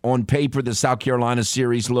on paper the South Carolina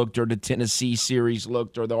series looked or the Tennessee series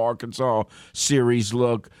looked or the Arkansas series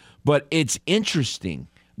looked, but it's interesting.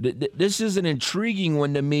 This is an intriguing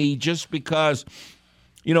one to me just because,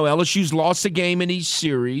 you know, LSU's lost a game in each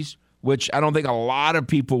series, which I don't think a lot of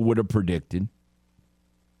people would have predicted.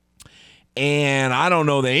 And I don't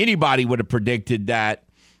know that anybody would have predicted that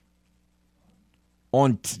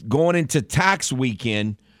on going into tax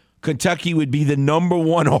weekend, Kentucky would be the number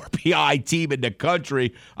one RPI team in the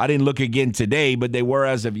country. I didn't look again today, but they were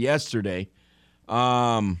as of yesterday.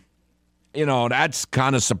 You know, that's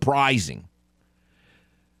kind of surprising.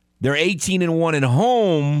 They're 18-1 at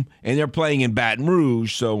home, and they're playing in Baton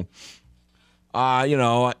Rouge. So, you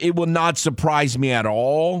know, it will not surprise me at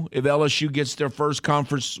all if LSU gets their first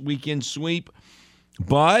conference weekend sweep.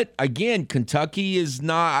 But, again, Kentucky is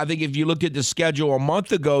not – I think if you looked at the schedule a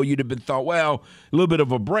month ago, you'd have been thought, well, a little bit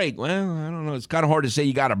of a break. Well, I don't know. It's kind of hard to say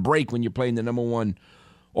you got a break when you're playing the number one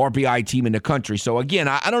RPI team in the country. So, again,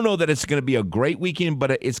 I don't know that it's going to be a great weekend,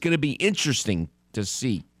 but it's going to be interesting to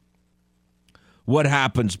see what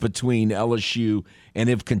happens between LSU and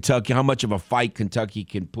if Kentucky – how much of a fight Kentucky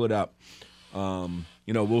can put up. You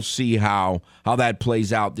know, we'll see how that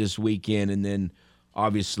plays out this weekend. And then,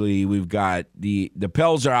 obviously, we've got the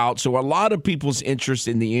Pels are out. So a lot of people's interest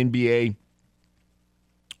in the NBA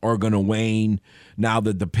are going to wane now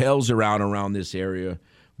that the Pels are out around this area.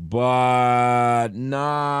 But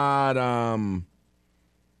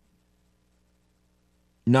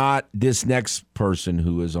not this next person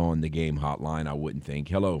who is on the game hotline, I wouldn't think.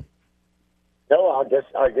 Hello. No, I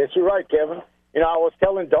guess you're right, Kevin. You know, I was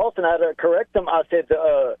telling Dalton, I had to correct him. I said,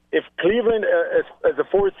 if Cleveland is a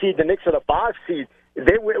 4 seed, the Knicks are the 5 seed,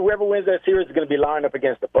 whoever wins that series is going to be lined up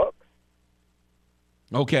against the Bucks.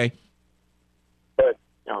 Okay. But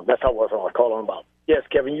you know, that's how I was calling about. Yes,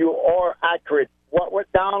 Kevin, you are accurate. What went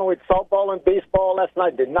down with softball and baseball last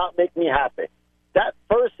night did not make me happy. That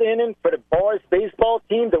first inning for the boys' baseball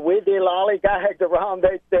team, the way they lollygagged around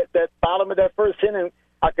that bottom of that first inning,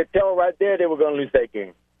 I could tell right there they were going to lose that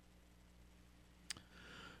game.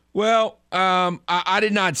 Well, I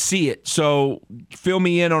did not see it, so fill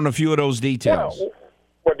me in on a few of those details. Yeah,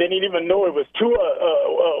 well, they didn't even know it was two.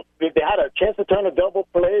 They had a chance to turn a double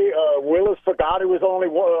play. Willis forgot it was only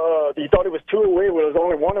one. He thought it was 2 away. Well, it was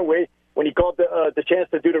only 1 away. When he caught the chance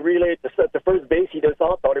to do the relay to set the first base, he just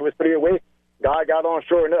thought it was 3 away. Guy got on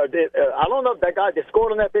short enough. I don't know if that guy, they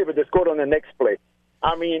scored on that play, but they scored on the next play.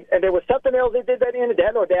 I mean, and there was something else they did that in. They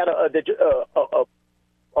had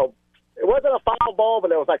it wasn't a foul ball,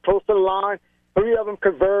 but it was like close to the line. 3 of them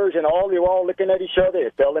converged, and they were all looking at each other.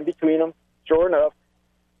 It fell in between them, sure enough.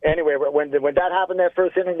 Anyway, when that happened that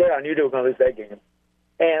first inning there, I knew they were going to lose that game.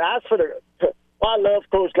 And as for I love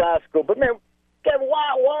Coach Glasgow, but man, Kevin,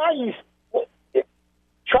 why are you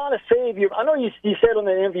trying to save you? I know you said on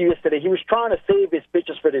the interview yesterday he was trying to save his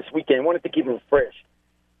pitchers for this weekend, wanted to keep them fresh.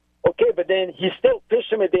 Okay, but then he still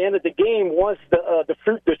pitched him at the end of the game once the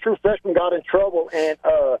true freshman got in trouble and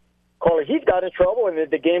Carly Heath got in trouble, and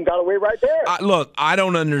the game got away right there. Look, I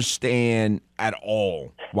don't understand at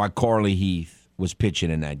all why Carly Heath was pitching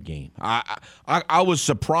in that game. I was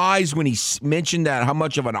surprised when he mentioned that how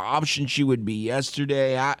much of an option she would be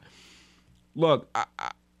yesterday. I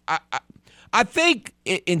think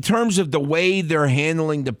in terms of the way they're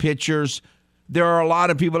handling the pitchers, there are a lot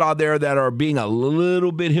of people out there that are being a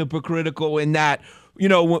little bit hypocritical in that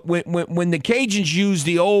when the Cajuns used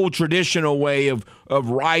the old traditional way of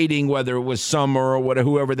writing, whether it was Summer or whatever,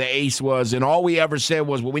 whoever the ace was, and all we ever said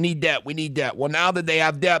was, well, we need depth. Well, now that they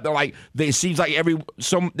have depth, they're like, it seems like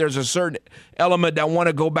there's a certain element that want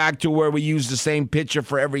to go back to where we use the same pitcher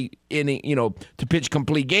for every inning, to pitch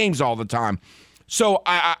complete games all the time. So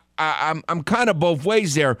I'm kind of both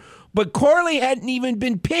ways there. But Corley hadn't even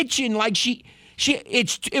been pitching like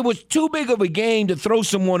it was too big of a game to throw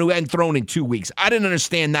someone who hadn't thrown in 2 weeks. I didn't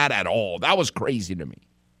understand that at all. That was crazy to me.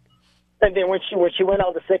 And then when she went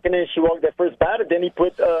out the second inning, she walked that first batter. Then he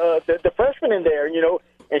put the freshman in there,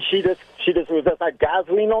 and she just was just like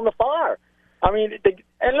gasoline on the fire. I mean,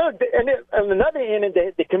 and another inning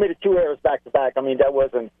they committed 2 errors back to back. I mean, that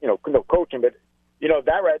wasn't no coaching, but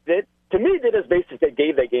that right there, to me, that is basically they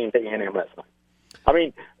gave that game to A&M last night. I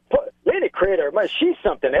mean, Lady Crater, she's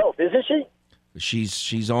something else, isn't she?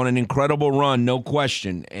 She's on an incredible run, no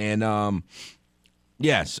question. And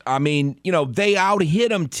yes, I mean, they out-hit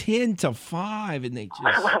them 10-5, and they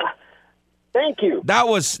just. Thank you. That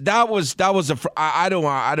was I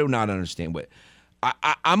do not understand. But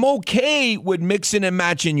I'm okay with mixing and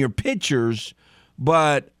matching your pitchers,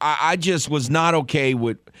 but I just was not okay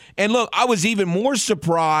with. And look, I was even more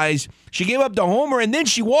surprised. She gave up the homer, and then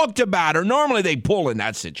she walked a batter. Normally, they pull in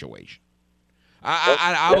that situation.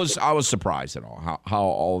 I was surprised at all how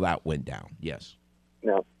all that went down. Yes.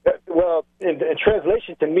 No. Well, in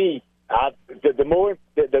translation to me,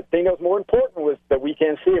 the thing that was more important was the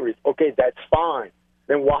weekend series. Okay, that's fine.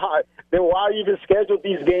 Then why even schedule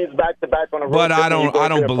these games back to back on a road? But I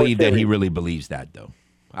don't believe that he really believes that though.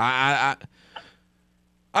 I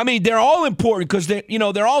mean, they're all important because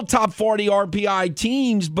they're all top 40 RPI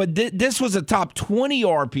teams, but this was a top 20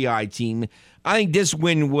 RPI team. I think this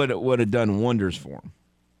win would have done wonders for them.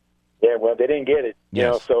 Yeah, well, they didn't get it.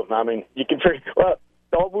 Yes. So I mean, you can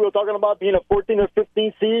we were talking about being a 14 or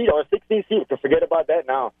 15 seed or a 16 seed. We can forget about that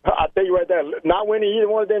now. I'll tell you right there, not winning either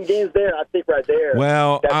one of them games there, I think right there.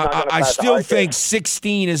 Well, I still think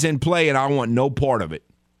 16 is in play, and I want no part of it.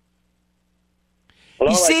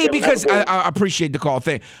 You see, because I appreciate the call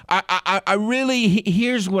thing. I really,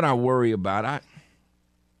 here's what I worry about.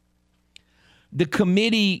 The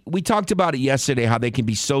committee, we talked about it yesterday, how they can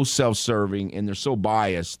be so self-serving and they're so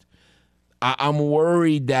biased. I'm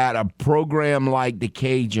worried that a program like the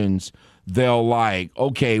Cajuns, they'll like,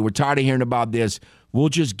 okay, we're tired of hearing about this. We'll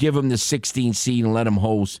just give them the 16 seed and let them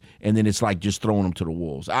host, and then it's like just throwing them to the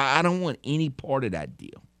wolves. I don't want any part of that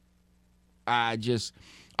deal. I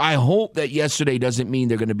hope that yesterday doesn't mean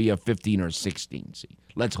they're going to be a 15 or 16 seed.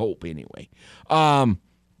 Let's hope anyway.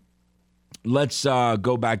 Let's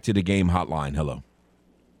go back to the game hotline. Hello.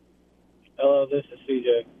 Hello, this is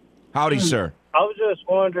CJ. Howdy, sir. I was just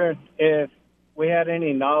wondering if we had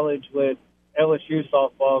any knowledge with LSU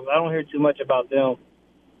softball. I don't hear too much about them,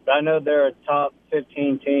 but I know they're a top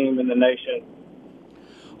 15 team in the nation.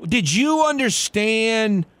 Did you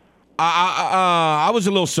understand? I was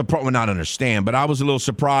a little surprised. Well, not understand, but I was a little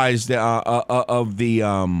surprised of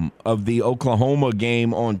the Oklahoma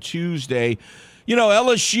game on Tuesday.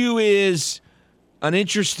 LSU is an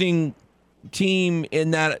interesting team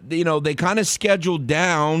in that they kind of scheduled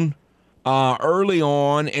down early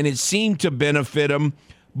on, and it seemed to benefit them,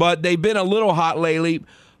 but they've been a little hot lately.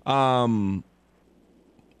 Yeah, I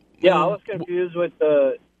was confused with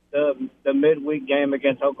the midweek game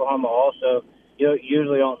against Oklahoma also. You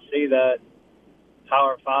usually don't see that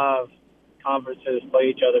Power 5 conferences play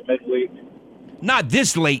each other midweek. Not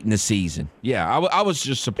this late in the season. Yeah, I was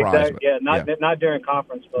just surprised. Exactly. Not during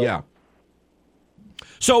conference play. Yeah.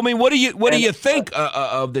 So I mean, what do you think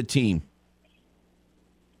of the team?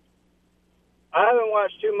 I haven't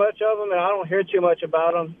watched too much of them, and I don't hear too much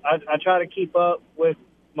about them. I try to keep up with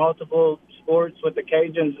multiple sports with the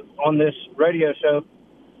Cajuns on this radio show.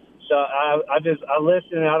 So I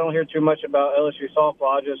listen, and I don't hear too much about LSU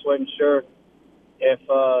softball. I just wasn't sure if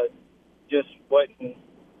just wasn't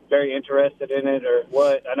very interested in it or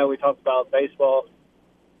what. I know we talked about baseball.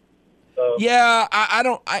 So. Yeah, I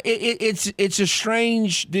don't. It's a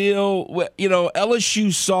strange deal. LSU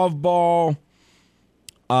softball.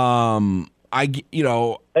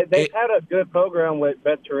 They've had a good program with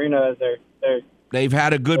Beth Torino as their. They've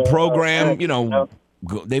had a good program.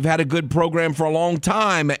 They've had a good program for a long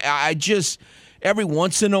time. I just every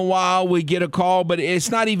once in a while we get a call, but it's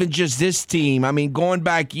not even just this team. I mean, going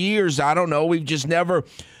back years, I don't know.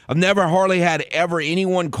 I've never hardly had ever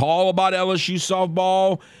anyone call about LSU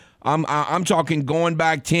softball. I'm talking going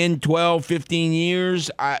back 10, 12, 15 years.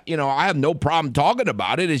 I have no problem talking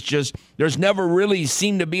about it. It's just there's never really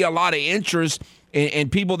seemed to be a lot of interest in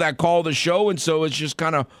people that call the show, and so it's just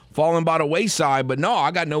kind of falling by the wayside. But no, I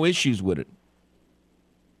got no issues with it.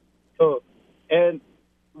 Cool. And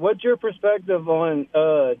what's your perspective on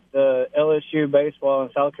the LSU baseball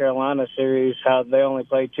and South Carolina series, how they only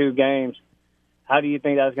played 2 games? How do you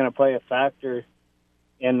think that's going to play a factor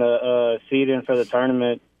in the seeding for the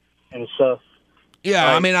tournament and stuff? Yeah,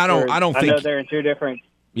 Like, I mean, I don't think. I know they're in 2 different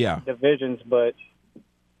divisions, but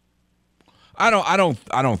I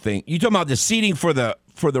don't think. You talking about the seeding for the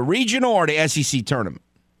regional or the SEC tournament?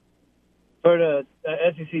 for the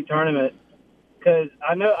SEC tournament, because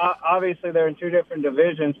I know obviously they're in 2 different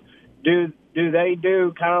divisions. Do they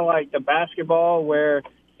do kind of like the basketball where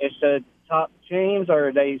it's the top teams,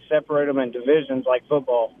 or they separate them in divisions like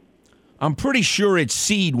football? I'm pretty sure it's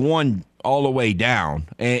seed 1 all the way down,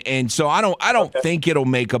 and so I don't think it'll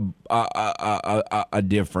make a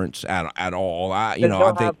difference at all. I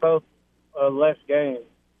think have both less games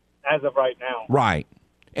as of right now. Right,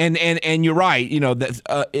 and you're right.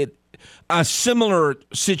 That a similar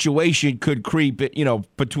situation could creep,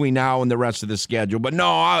 between now and the rest of the schedule. But no,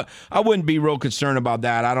 I wouldn't be real concerned about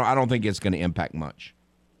that. I don't think it's going to impact much.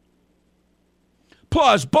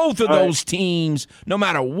 Plus, both of those teams, no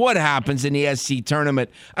matter what happens in the SC tournament,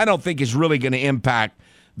 I don't think it's really going to impact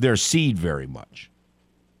their seed very much.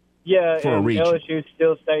 Yeah, for and LSU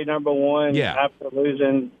still stay number 1 after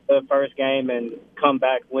losing the first game and come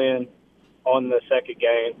back win on the second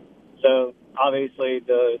game. So, obviously,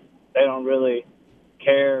 they don't really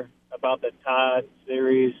care about the Tide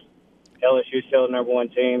series. LSU still the number 1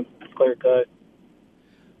 team, clear cut.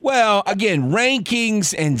 Well, again,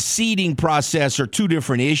 rankings and seeding process are 2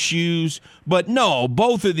 different issues. But no,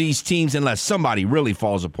 both of these teams, unless somebody really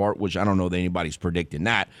falls apart, which I don't know that anybody's predicting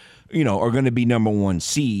that, are going to be number 1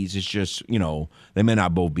 seeds. It's just, they may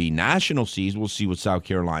not both be national seeds. We'll see what South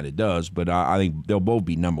Carolina does, but I think they'll both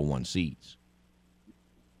be number 1 seeds.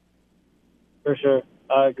 For sure.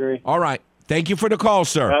 I agree. All right. Thank you for the call,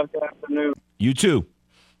 sir. Have a good afternoon. You too.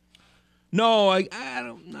 No, I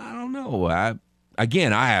don't know. I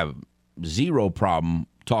have zero problem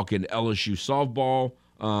talking LSU softball.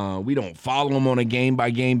 We don't follow them on a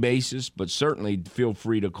game-by-game basis, but certainly feel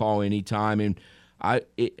free to call anytime. And I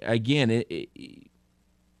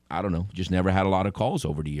don't know, just never had a lot of calls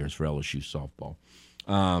over the years for LSU softball.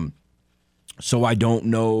 So I don't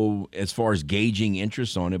know as far as gauging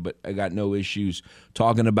interest on it, but I got no issues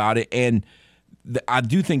talking about it. And I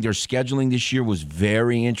do think their scheduling this year was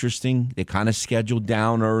very interesting. They kind of scheduled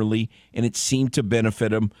down early, and it seemed to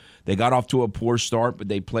benefit them. They got off to a poor start, but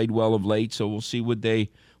they played well of late, so we'll see what they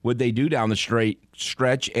do down the straight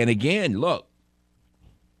stretch. And again, look,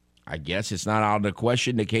 I guess it's not out of the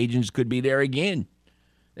question the Cajuns could be there again.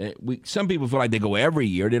 Some people feel like they go every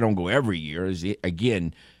year. They don't go every year.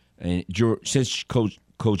 Again, and since Coach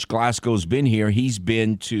Glasgow's been here, he's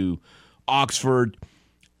been to Oxford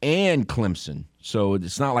and Clemson. So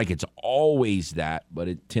it's not like it's always that, but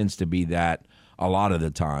it tends to be that a lot of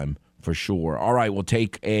the time for sure. All right, we'll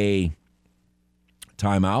take a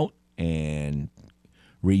timeout and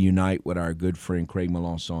reunite with our good friend Craig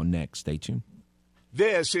Melanson next. Stay tuned.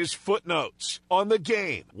 This is Footnotes on the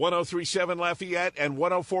Game. 103.7 Lafayette and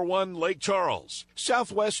 104.1 Lake Charles,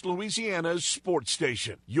 Southwest Louisiana's sports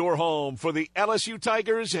station. Your home for the LSU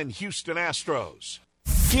Tigers and Houston Astros.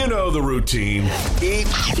 You know the routine. Eat,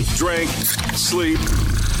 drink, sleep,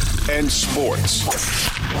 and sports.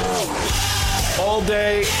 All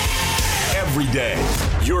day, every day.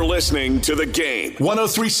 You're listening to The Game.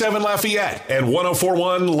 103.7 Lafayette and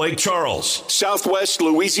 104.1 Lake Charles, Southwest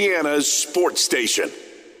Louisiana's sports station.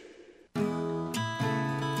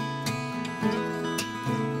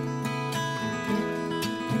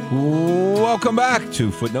 Welcome back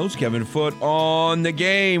to Footnotes. Kevin Foote on The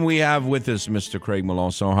Game. We have with us Mr. Craig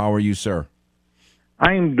Melanson. How are you, sir?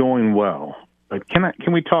 I am doing well. But can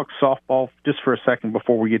we talk softball just for a second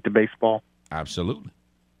before we get to baseball? Absolutely.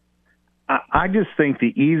 I just think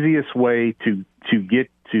the easiest way to get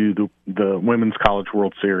to the Women's College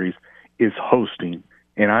World Series is hosting.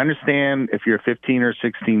 And I understand if you're a 15 or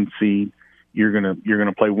 16 seed, you're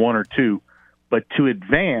gonna play 1 or 2. But to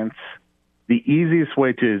advance, the easiest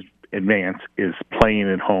way to advance is playing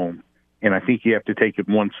at home. And I think you have to take it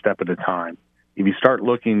one step at a time. If you start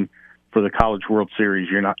looking for the College World Series,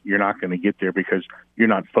 you're not going to get there because you're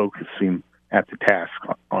not focusing at the task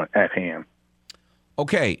at hand.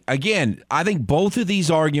 Okay, again, I think both of these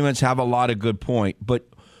arguments have a lot of good point, but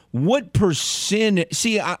what percent?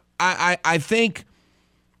 See, I think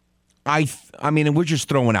I mean, and we're just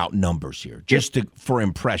throwing out numbers here, just for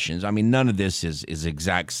impressions. I mean, none of this is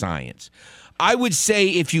exact science. I would say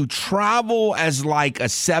if you travel as like a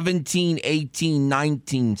 17, 18,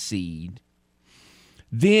 19 seed,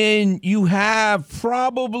 then you have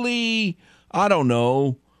probably, I don't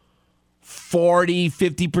know,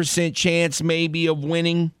 50% chance maybe of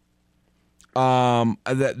winning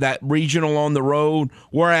that regional on the road.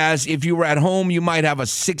 Whereas if you were at home, you might have a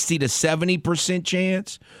 60 to 70%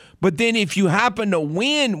 chance. But then if you happen to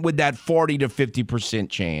win with that 40 to 50%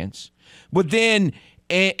 chance, but then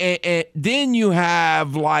then you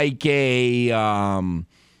have like a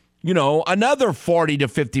another 40 to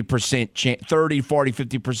 50% chance, 30, 40,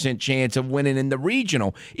 50% chance of winning in the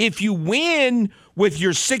regional. If you win with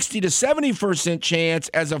your 60 to 70% chance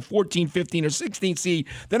as a 14, 15, or 16 seed,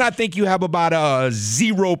 then I think you have about a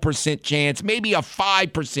 0% chance, maybe a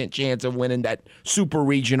 5% chance of winning that super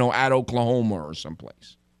regional at Oklahoma or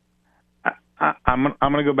someplace. I'm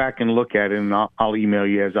going to go back and look at it, and I'll email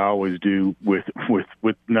you as I always do with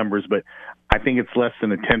numbers, but I think it's less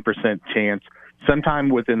than a 10% chance. Sometime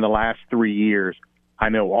within the last 3 years, I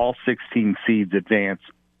know all 16 seeds advanced.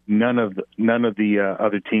 None of the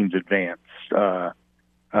other teams advanced. And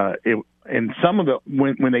some of the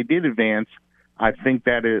when they did advance, I think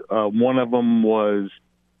that one of them was,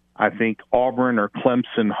 I think Auburn or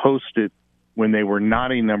Clemson hosted when they were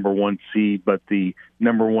not a number one seed, but the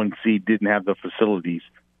number one seed didn't have the facilities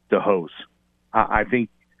to host. I think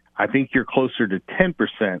you're closer to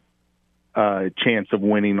 10% chance of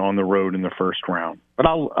winning on the road in the first round. But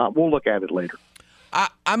we'll look at it later. I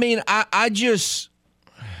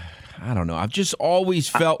don't know. I've just always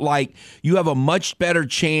felt like you have a much better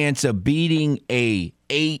chance of beating a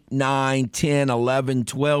 8, 9, 10, 11,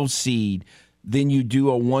 12 seed than you do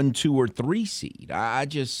a 1, 2, or 3 seed.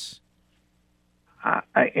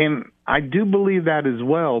 And I do believe that as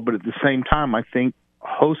well, but at the same time, I think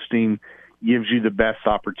hosting gives you the best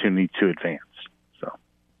opportunity to advance. So,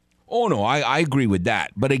 oh no, I agree with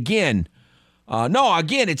that. But again,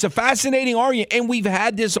 it's a fascinating argument, and we've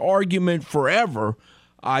had this argument forever.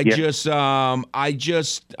 I've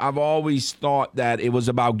always thought that it was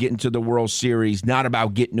about getting to the World Series, not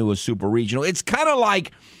about getting to a super regional. It's kind of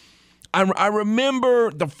like, I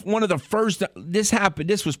remember one of the first, this happened,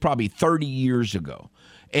 this was probably 30 years ago,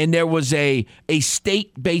 and there was a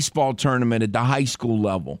state baseball tournament at the high school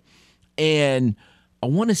level, and I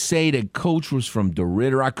want to say the coach was from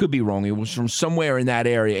DeRidder. I could be wrong. It was from somewhere in that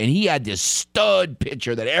area, and he had this stud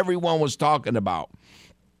pitcher that everyone was talking about,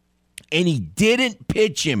 and he didn't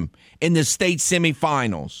pitch him in the state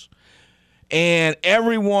semifinals. And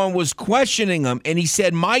everyone was questioning him. And he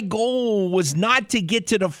said, my goal was not to get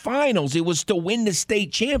to the finals. It was to win the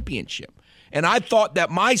state championship. And I thought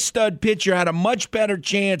that my stud pitcher had a much better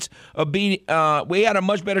chance of winning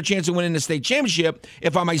the state championship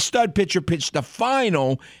if my stud pitcher pitched the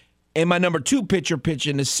final and my number 2 pitcher pitched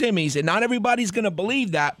in the semis. And not everybody's going to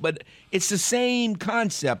believe that, but it's the same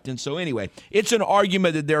concept. And so anyway, it's an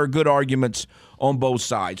argument that there are good arguments on both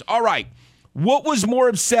sides. All right. What was more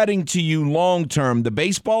upsetting to you long-term, the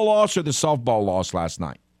baseball loss or the softball loss last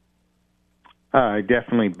night?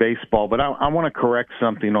 Definitely baseball, but I want to correct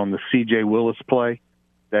something on the C.J. Willis play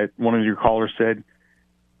that one of your callers said.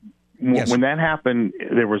 Yes. When that happened,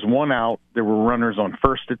 there was one out. There were runners on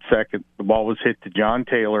first and second. The ball was hit to John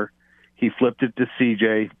Taylor. He flipped it to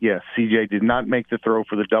C.J. Yes, C.J. did not make the throw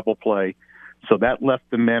for the double play, so that left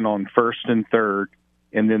the men on first and third,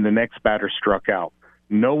 and then the next batter struck out.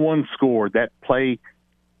 No one scored. That play,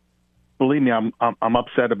 believe me, I'm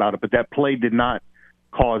upset about it, but that play did not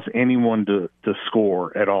cause anyone to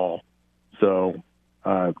score at all. So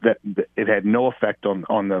that it had no effect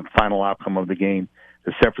on the final outcome of the game,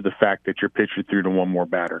 except for the fact that your pitcher threw to one more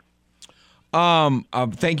batter.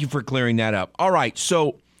 Thank you for clearing that up. All right,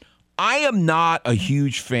 so I am not a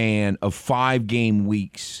huge fan of 5-game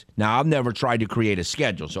weeks. Now, I've never tried to create a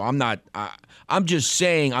schedule, so I'm not. I'm just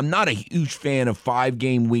saying I'm not a huge fan of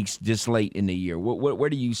 5-game weeks this late in the year. Where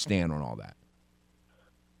do you stand on all that?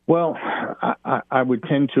 Well, I would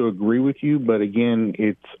tend to agree with you, but again,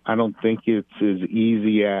 I don't think it's as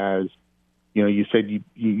easy as, you said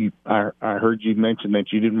I heard you mention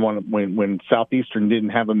that you didn't want to, when Southeastern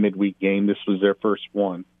didn't have a midweek game, this was their first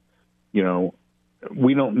one.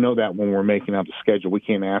 We don't know that when we're making out the schedule. We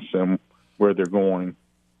can't ask them where they're going.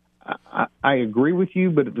 I agree with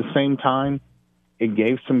you, but at the same time, it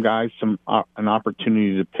gave some guys an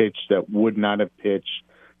opportunity to pitch that would not have pitched,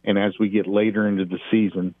 and as we get later into the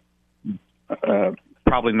season,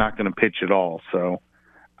 probably not going to pitch at all. So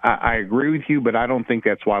I agree with you, but I don't think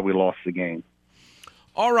that's why we lost the game.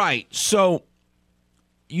 All right, so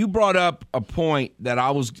you brought up a point that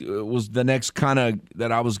was the next kind of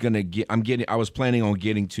that I was going to get. I was planning on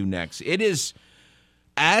getting to next. It is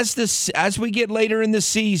as we get later in the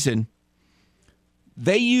season,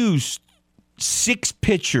 they used 6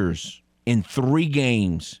 pitchers in 3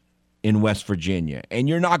 games in West Virginia, and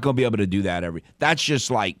you're not going to be able to do that that's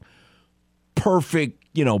just like perfect,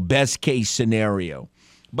 best case scenario.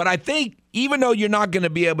 But I think even though you're not going to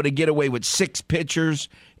be able to get away with 6 pitchers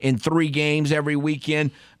in 3 games every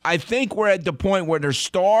weekend, I think we're at the point where they're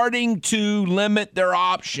starting to limit their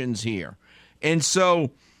options here. And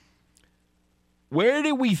so where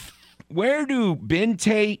do Ben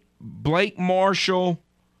Tate, Blake Marshall,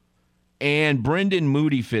 and Brendan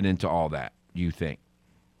Moody fit into all that, you think?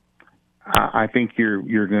 I think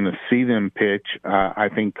you're going to see them pitch. I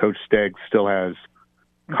think Coach Stegg still has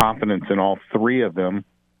confidence in all 3 of them.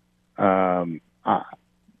 I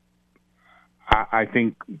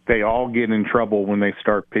think they all get in trouble when they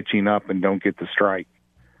start pitching up and don't get the strike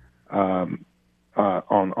on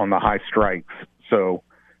the high strikes. So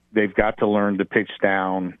they've got to learn to pitch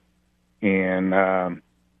down, and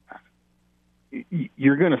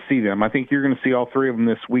you're going to see them. I think you're going to see all 3 of them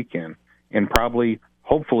this weekend, and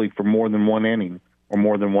hopefully for more than 1 inning or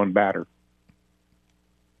more than 1 batter.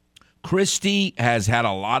 Christie has had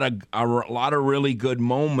a lot of really good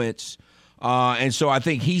moments, and so I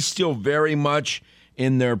think he's still very much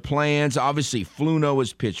in their plans. Obviously, Fluno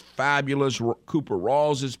has pitched fabulous. Cooper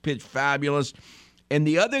Rawls has pitched fabulous. And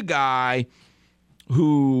the other guy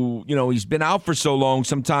who, he's been out for so long,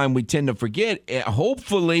 sometimes we tend to forget.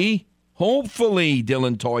 Hopefully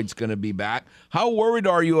Dylan Toyd's going to be back. How worried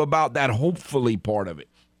are you about that hopefully part of it?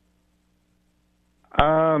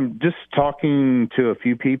 Just talking to a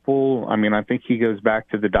few people. I mean, I think he goes back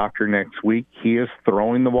to the doctor next week. He is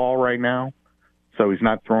throwing the ball right now, so he's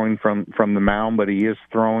not throwing from the mound, but he is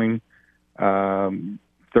throwing 30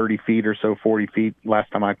 feet or so, 40 feet last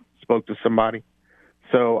time I spoke to somebody.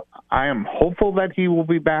 So I am hopeful that he will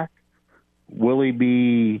be back. Will he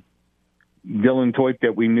be Dylan Toyd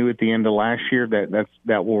that we knew at the end of last year?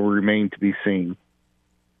 That will remain to be seen.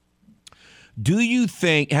 Do you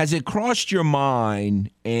think, has it crossed your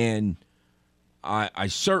mind, and I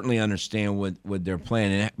certainly understand what they're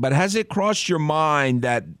planning, but has it crossed your mind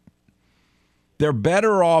that they're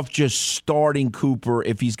better off just starting Cooper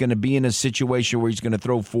if he's going to be in a situation where he's going to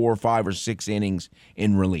throw 4 or 5 or 6 innings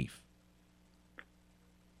in relief?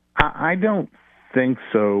 I don't think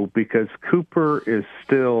so, because Cooper is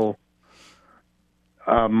still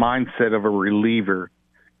a mindset of a reliever,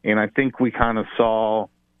 and I think we kind of saw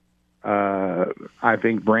I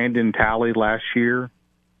think Brandon Talley last year,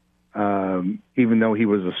 even though he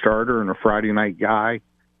was a starter and a Friday night guy,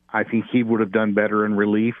 I think he would have done better in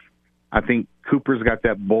relief. I think Cooper's got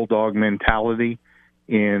that bulldog mentality,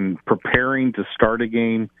 in preparing to start a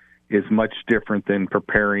game is much different than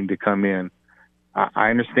preparing to come in. I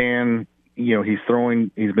understand, he's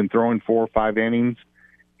been throwing 4 or 5 innings,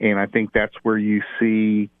 and I think that's where you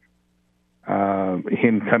see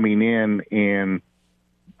him coming in, and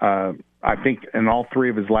I think in all 3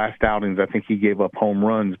 of his last outings, I think he gave up home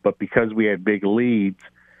runs. But because we had big leads,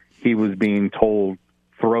 he was being told,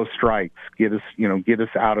 throw strikes, get us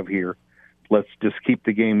out of here. Let's just keep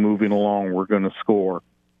the game moving along. We're going to score.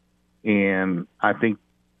 And I think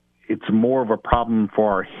it's more of a problem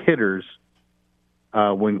for our hitters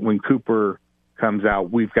when Cooper comes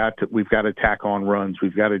out. We've got to tack on runs.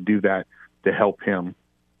 We've got to do that to help him.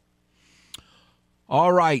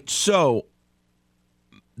 All right, so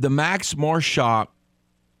the Max Marshak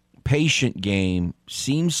patient game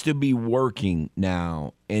seems to be working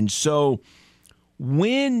now. And so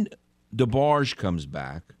when DeBarge comes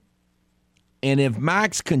back, and if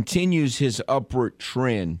Max continues his upward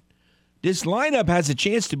trend, this lineup has a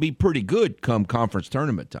chance to be pretty good come conference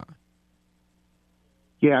tournament time.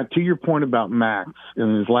 Yeah, to your point about Max,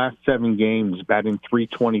 in his last 7 games, batting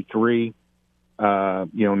 .323,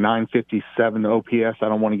 957 OPS. I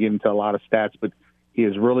don't want to get into a lot of stats, but he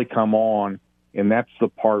has really come on, and that's the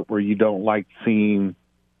part where you don't like seeing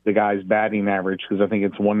the guy's batting average, because I think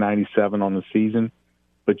it's 197 on the season.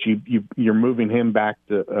 But you're moving him back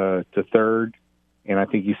to third, and I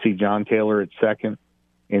think you see John Taylor at second,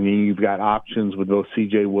 and then you've got options with both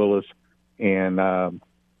C.J. Willis and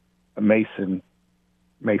Mason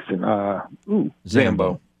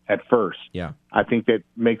Zambo at first. Yeah, I think that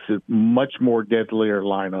makes it much more deadlier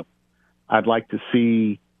lineup. I'd like to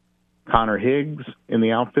see Connor Higgs in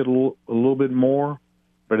the outfield a little bit more,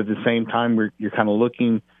 but at the same time, you're kind of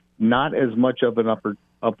looking not as much of an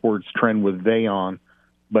upwards trend with Vayon,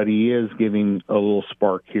 but he is giving a little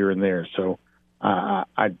spark here and there. So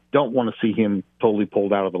I don't want to see him totally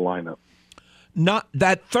pulled out of the lineup. Not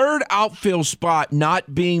that third outfield spot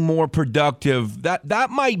not being more productive, that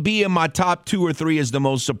might be in my top 2 or 3 as the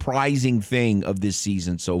most surprising thing of this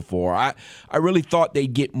season so far. I really thought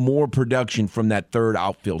they'd get more production from that third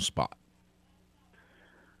outfield spot.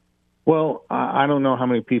 Well, I don't know how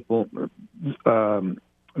many people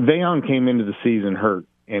Vayon came into the season hurt,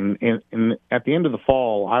 And at the end of the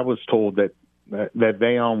fall, I was told that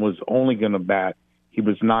Vayon was only going to bat. He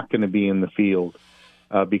was not going to be in the field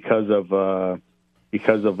because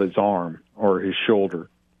of his arm or his shoulder.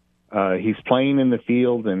 He's playing in the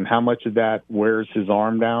field, and how much of that wears his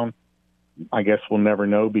arm down, I guess we'll never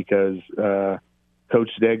know, because Coach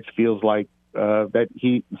Deggs feels like that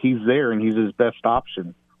he's there and he's his best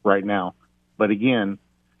option right now. But again,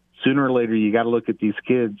 sooner or later, you got to look at these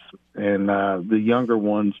kids and the younger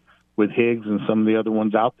ones with Higgs and some of the other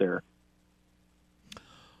ones out there.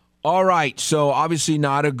 All right, so obviously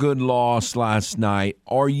not a good loss last night.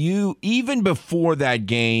 Are you, even before that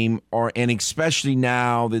game, and especially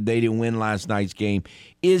now that they didn't win last night's game,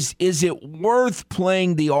 is it worth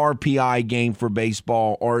playing the RPI game for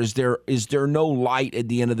baseball, or is there no light at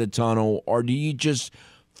the end of the tunnel, or do you just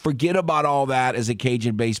forget about all that as a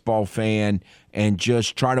Cajun baseball fan and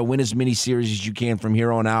just try to win as many series as you can from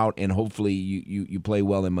here on out, and hopefully you play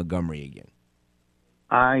well in Montgomery again?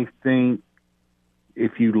 I think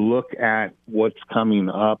if you look at what's coming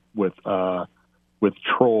up with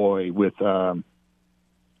Troy, with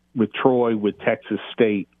Texas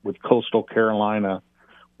State, with Coastal Carolina,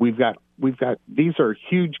 we've got these are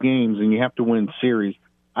huge games, and you have to win series.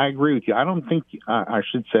 I agree with you. I don't think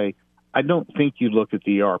I don't think you look at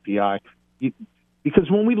the RPI because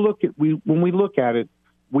when we look at it,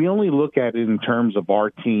 we only look at it in terms of our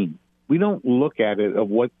team. We don't look at it of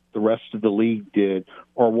what the rest of the league did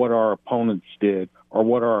or what our opponents did or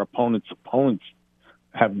what our opponents' opponents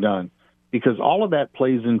have done, because all of that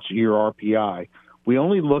plays into your RPI. We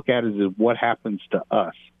only look at it as what happens to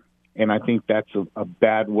us, and I think that's a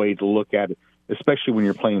bad way to look at it, especially when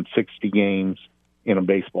you're playing 60 games in a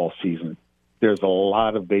baseball season. There's a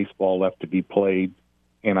lot of baseball left to be played,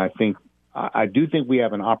 and I do think we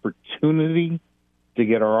have an opportunity to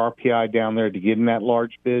get our RPI down there to get in that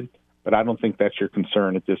large bid, but I don't think that's your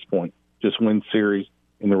concern at this point. Just win series,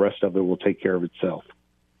 and the rest of it will take care of itself.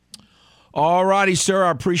 All righty, sir.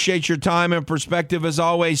 I appreciate your time and perspective as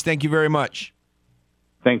always. Thank you very much.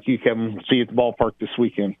 Thank you, Kevin. See you at the ballpark this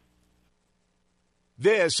weekend.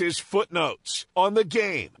 This is Footnotes on the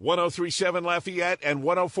Game. 103.7 Lafayette and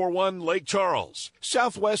 104.1 Lake Charles,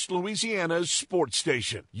 Southwest Louisiana's sports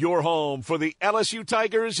station. Your home for the LSU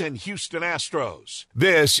Tigers and Houston Astros.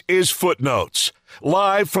 This is Footnotes,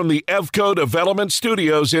 live from the EVCO Development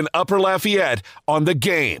Studios in Upper Lafayette on the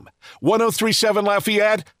Game. 103.7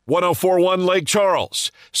 Lafayette, 104.1 Lake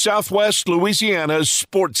Charles, Southwest Louisiana's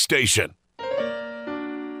sports station.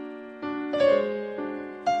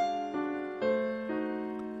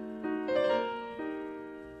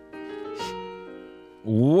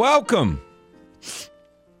 Welcome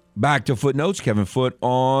back to Footnotes. Kevin Foote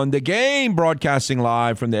on the Game, broadcasting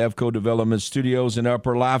live from the EVCO Development Studios in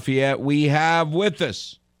Upper Lafayette. We have with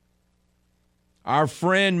us our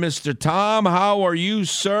friend, Mr. Tom. How are you,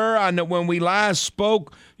 sir? I know when we last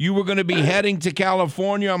spoke, you were going to be heading to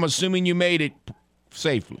California. I'm assuming you made it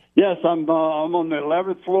safely. Yes, I'm on the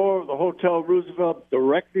 11th floor of the Hotel Roosevelt,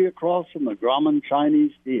 directly across from the Grauman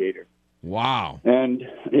Chinese Theater. Wow. And,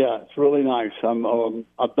 yeah, it's really nice.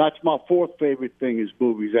 That's my fourth favorite thing is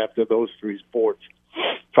movies after those three sports.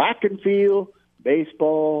 Track and field,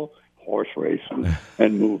 baseball, horse racing,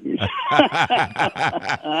 and movies.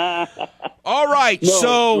 All right, No,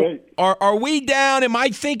 so are we down, am I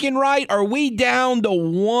thinking right? Are we down to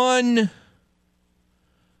one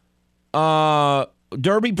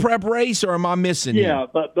Derby prep race, or am I missing it? Yeah,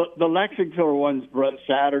 but the Lexington one's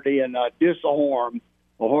Saturday, and Disarm,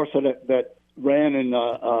 a horse that ran in,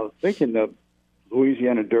 I think in the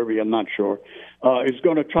Louisiana Derby, I'm not sure, is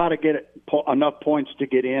going to try to get enough points to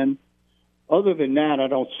get in. Other than that, I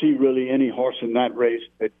don't see really any horse in that race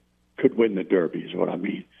that could win the Derby is what I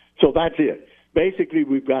mean. So that's it. Basically,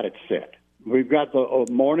 we've got it set. We've got the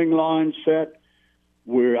morning line set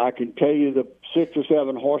where I can tell you the 6 or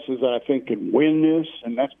 7 horses that I think can win this,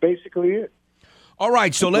 and that's basically it. All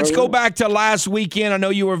right, so let's go back to last weekend. I know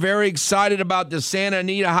you were very excited about the Santa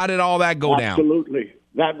Anita. How did all that go down? Absolutely.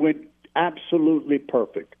 That went absolutely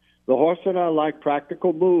perfect. The horse that I like,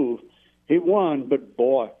 Practical Move, he won, but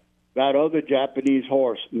boy, that other Japanese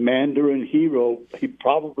horse, Mandarin Hero, he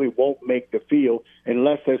probably won't make the field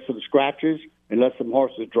unless there's some scratches, unless some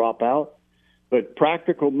horses drop out. But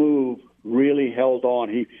Practical Move really held on.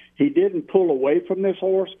 He didn't pull away from this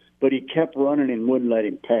horse, but he kept running and wouldn't let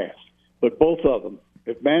him pass. But both of them,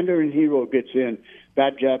 if Mandarin Hero gets in,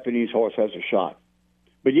 that Japanese horse has a shot.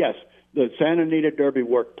 But yes, the Santa Anita Derby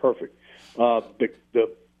worked perfect.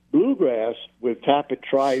 The Bluegrass with Tappet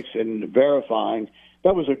Trice and Verifying,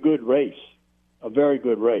 that was a good race, a very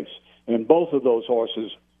good race. And both of those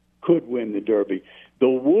horses could win the Derby. The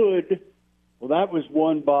Wood Well, that was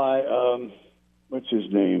won by, what's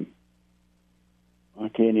his name? I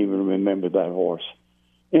can't even remember that horse.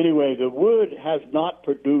 Anyway, the Wood has not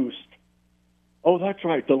produced. Oh, that's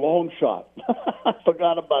right, the long shot. I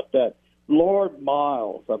forgot about that. Lord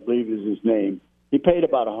Miles, I believe is his name. He paid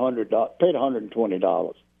about paid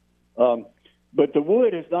 $120. But the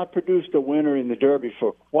Wood has not produced a winner in the Derby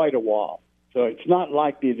for quite a while. So it's not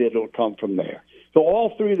likely that it'll come from there. So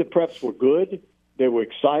all three of the preps were good. They were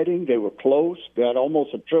exciting. They were close. They had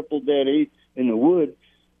almost a triple dead heat in the Wood.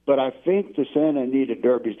 But I think the Santa Anita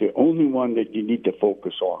Derby is the only one that you need to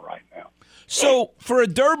focus on right now. So for a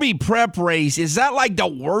Derby prep race, is that like the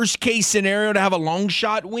worst case scenario to have a long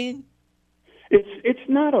shot win? It's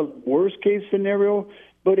not a worst case scenario,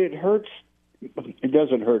 but it hurts. It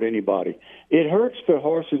doesn't hurt anybody. It hurts the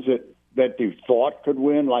horses that you thought could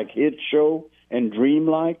win, like Hit Show and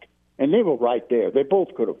Dreamlike, and they were right there. They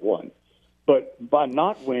both could have won. But by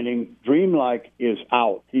not winning, Dreamlike is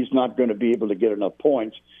out. He's not going to be able to get enough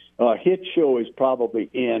points. Hit Show is probably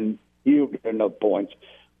in. He'll get enough points.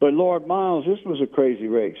 But Lord Miles, this was a crazy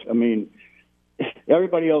race. I mean,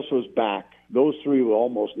 everybody else was back. Those three were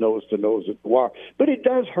almost nose to nose at the wire. But it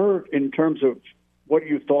does hurt in terms of what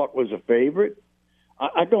you thought was a favorite.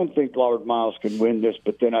 I don't think Lord Miles can win this,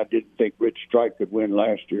 but then I didn't think Rich Strike could win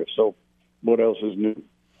last year. So what else is new?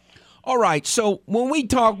 All right, so when we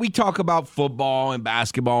talk about football and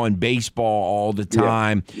basketball and baseball all the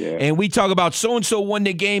time, and we talk about so-and-so won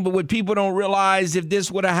the game, but what people don't realize, if this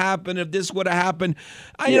would have happened,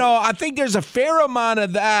 I think there's a fair amount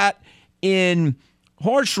of that in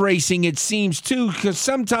horse racing, it seems, too, because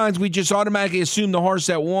sometimes we just automatically assume the horse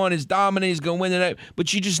that won is dominant, is going to win the night,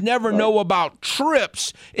 but you just never know about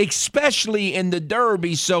trips, especially in the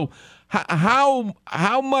Derby. So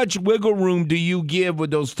how much wiggle room do you give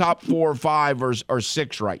with those top 4 or 5 or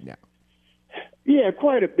 6 right now? Yeah,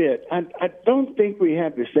 quite a bit. I don't think we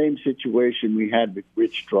have the same situation we had with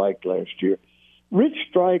Rich Strike last year. Rich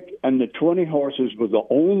Strike and the 20 horses was the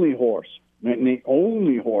only horse, and the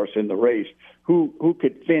only horse in the race who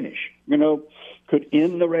could finish, could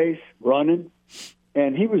end the race running.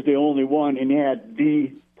 And he was the only one, and he had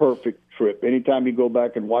the perfect trip. Anytime you go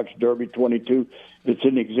back and watch Derby 22, it's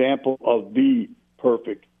an example of the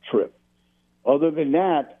perfect trip. Other than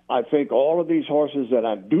that, I think all of these horses that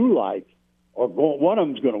I do like, one of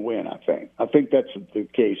them's going to win, I think. I think that's the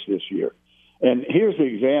case this year. And here's the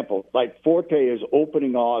example. Like Forte is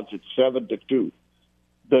opening odds at 7-2.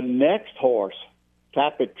 The next horse,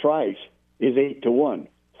 Tapit Trice, is 8-1.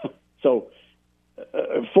 So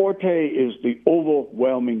Forte is the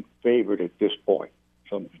overwhelming favorite at this point.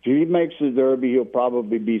 So if he makes the Derby, he'll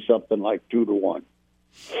probably be something like 2-1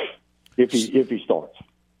 if he starts.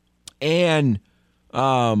 And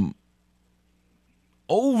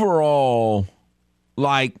overall,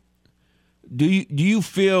 like, do you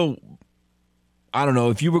feel? I don't know,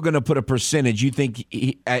 if you were going to put a percentage, you think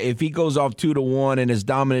if he goes off 2-1 and as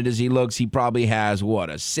dominant as he looks, he probably has, what,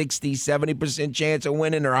 a 60-70% chance of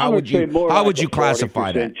winning? Or how would you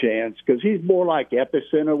classify that? Chance, because he's more like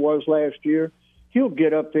Epicenter was last year. He'll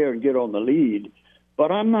get up there and get on the lead,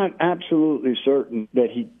 but I'm not absolutely certain that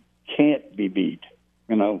he can't be beat.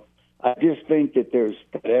 I just think that there's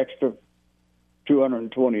that extra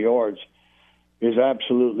 220 yards is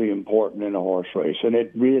absolutely important in a horse race, and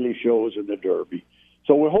it really shows in the Derby.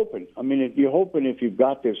 So we're hoping. I mean, you're hoping if you've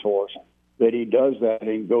got this horse that he does that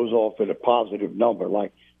and goes off at a positive number,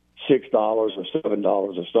 like $6 or $7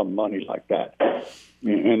 or some money like that,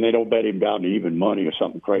 and they don't bet him down to even money or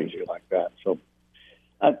something crazy like that. So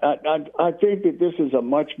I think that this is a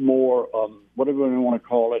much more, whatever we want to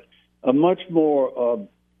call it, a much more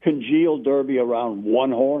congealed Derby around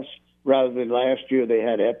one horse. Rather than last year, they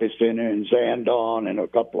had Epicenter and Zandon and a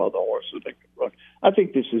couple other horses they could run. I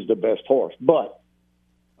think this is the best horse. But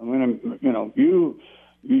I mean, you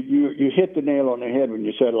hit the nail on the head when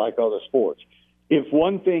you said like other sports. If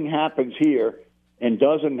one thing happens here and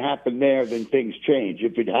doesn't happen there, then things change.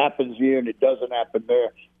 If it happens here and it doesn't happen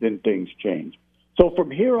there, then things change. So from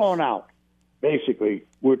here on out, basically,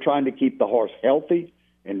 we're trying to keep the horse healthy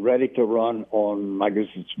and ready to run on, I guess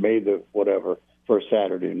it's May the whatever. First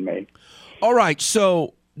Saturday in May. All right,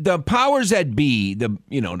 so the powers that be, the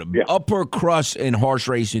upper crust in horse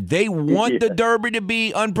racing, they want the Derby to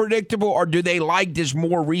be unpredictable, or do they like this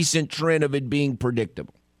more recent trend of it being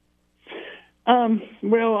predictable?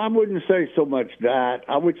 Well, I wouldn't say so much that.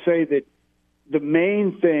 I would say that the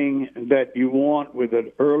main thing that you want with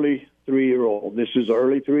an early 3-year-old, this is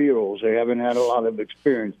early 3-year-olds, they haven't had a lot of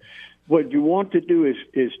experience. What you want to do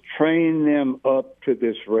is train them up to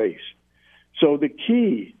this race. So the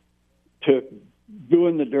key to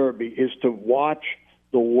doing the Derby is to watch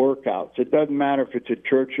the workouts. It doesn't matter if it's at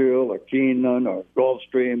Churchill or Keeneland or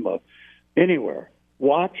Gulfstream or anywhere.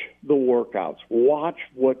 Watch the workouts. Watch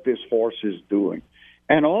what this horse is doing.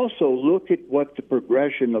 And also look at what the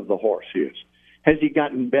progression of the horse is. Has he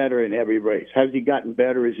gotten better in every race? Has he gotten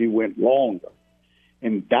better as he went longer?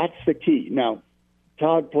 And that's the key. Now,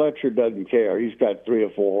 Todd Pletcher doesn't care. He's got 3 or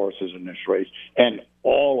 4 horses in this race, and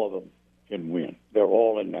all of them can win. They're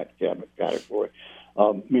all in that category.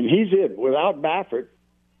 I mean, he's it. Without Baffert,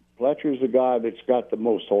 Pletcher's the guy that's got the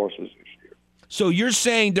most horses this year. So you're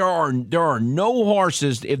saying there are no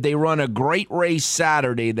horses, if they run a great race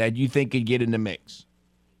Saturday, that you think could get in the mix?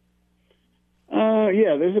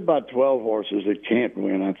 Yeah, there's about 12 horses that can't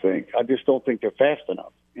win, I think. I just don't think they're fast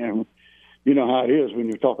enough. You know how it is when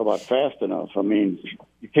you talk about fast enough. I mean,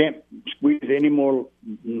 you can't squeeze any more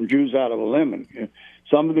juice out of a lemon.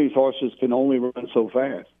 Some of these horses can only run so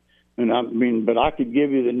fast. But I could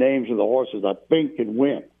give you the names of the horses I think can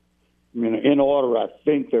win. I mean, in order, I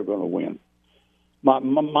think they're going to win.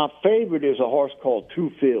 My favorite is a horse called Two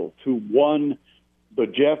Fields, who won the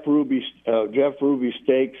Jeff Ruby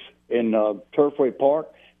Stakes in Turfway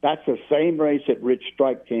Park. That's the same race that Rich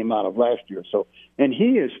Strike came out of last year. And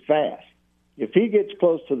he is fast. If he gets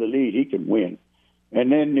close to the lead, he can win. And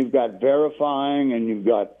then you've got Verifying and you've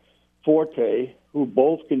got Forte, who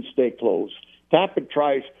both can stay close. Tapit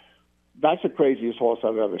Trice, that's the craziest horse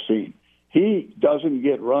I've ever seen. He doesn't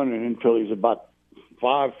get running until he's about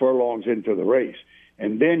 5 furlongs into the race.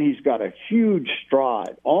 And then he's got a huge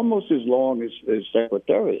stride, almost as long as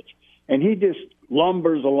Secretariat. And he just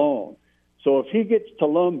lumbers along. So if he gets to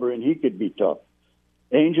lumbering, he could be tough.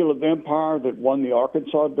 Angel of Empire, that won the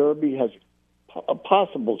Arkansas Derby, has a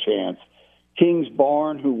possible chance. King's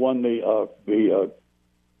Barn, who won the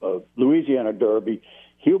Louisiana Derby,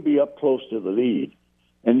 he'll be up close to the lead.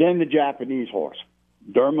 And then the Japanese horse,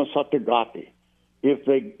 Derma Satagati.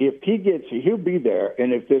 If he gets, he'll be there.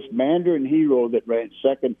 And if this Mandarin Hero that ran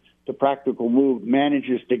second to Practical Move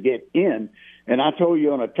manages to get in, and I told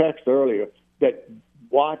you on a text earlier that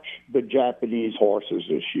watch the Japanese horses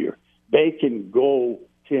this year. They can go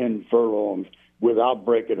 10 furlongs without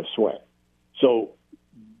breaking a sweat. So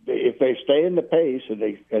if they stay in the pace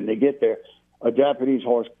and they get there, a Japanese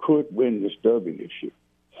horse could win this Derby this year.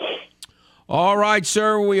 All right,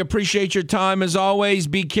 sir. We appreciate your time as always.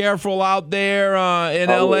 Be careful out there in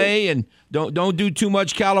L.A. and don't do too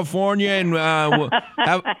much California, and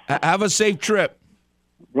have a safe trip.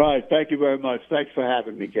 Right. Thank you very much. Thanks for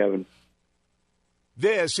having me, Kevin.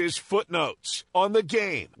 This is Footnotes on the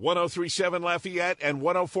Game. 103.7 Lafayette and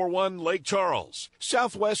 104.1 Lake Charles,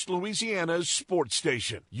 Southwest Louisiana's sports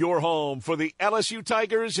station. Your home for the LSU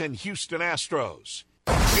Tigers and Houston Astros.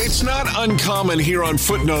 It's not uncommon here on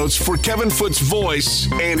Footnotes for Kevin Foot's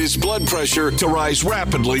voice and his blood pressure to rise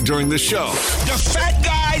rapidly during the show. The fat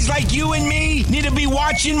guys like you and me need to be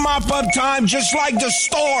watching mop-up time just like the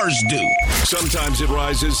stars do. Sometimes it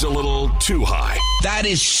rises a little too high. That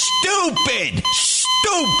is stupid!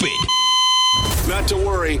 Stupid! Not to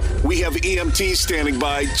worry, we have EMTs standing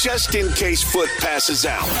by just in case Foot passes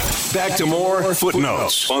out. Back to more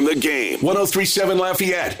Footnotes on the Game. 103.7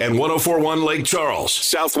 Lafayette and 104.1 Lake Charles,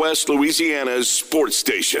 Southwest Louisiana's sports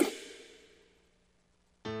station.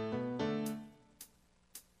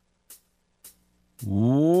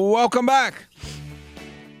 Welcome back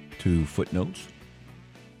to Footnotes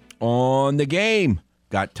on the Game.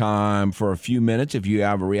 Got time for a few minutes if you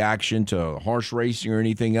have a reaction to horse racing or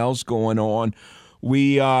anything else going on.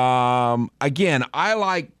 We, again, I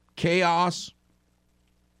like chaos.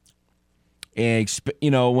 And,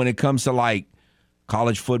 when it comes to like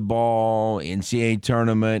college football, NCAA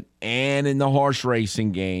tournament, and in the horse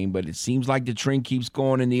racing game, but it seems like the trend keeps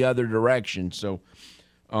going in the other direction. So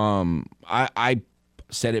I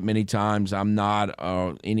said it many times. I'm not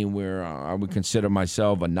anywhere. I would consider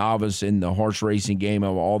myself a novice in the horse racing game,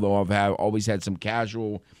 although I've always had some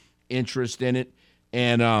casual interest in it.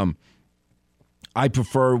 And I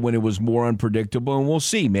prefer when it was more unpredictable. And we'll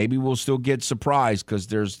see. Maybe we'll still get surprised because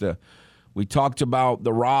we talked about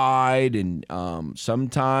the ride, and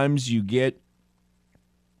sometimes you get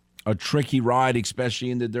a tricky ride,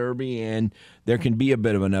 especially in the Derby, and there can be a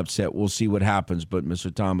bit of an upset. We'll see what happens. But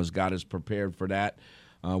Mr. Thomas got us prepared for that.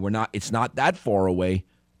 It's not that far away,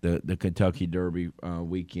 the Kentucky Derby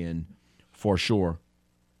weekend, for sure.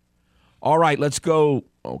 All right, let's go.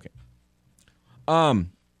 Okay.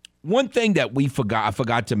 One thing that I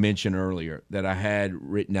forgot to mention earlier that I had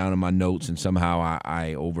written down in my notes and somehow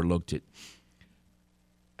I overlooked it,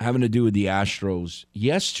 having to do with the Astros.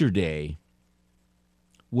 Yesterday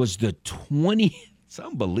was it's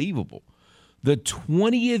unbelievable, the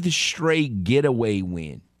 20th straight getaway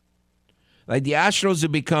win. Like the Astros are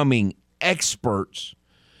becoming experts,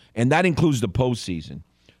 and that includes the postseason,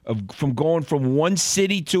 from going from one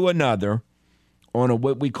city to another on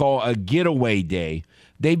what we call a getaway day.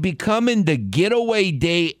 They becoming the getaway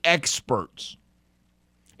day experts.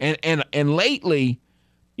 And lately,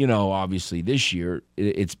 obviously this year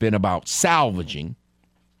it's been about salvaging.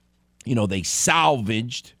 They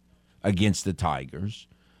salvaged against the Tigers.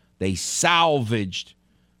 They salvaged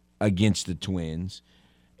against the Twins.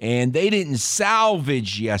 And they didn't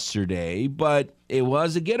salvage yesterday, but it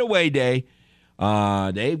was a getaway day.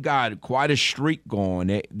 They've got quite a streak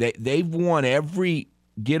going. They've won every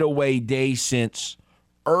getaway day since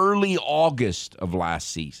early August of last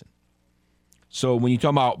season. So when you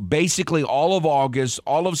talk about basically all of August,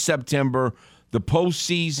 all of September, the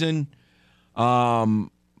postseason,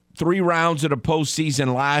 3 rounds of the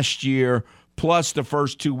postseason last year, plus the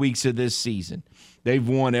first 2 weeks of this season, they've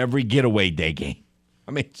won every getaway day game.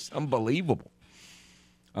 I mean, it's unbelievable.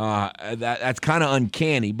 That's kind of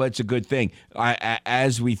uncanny, but it's a good thing.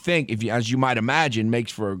 As we think, as you might imagine,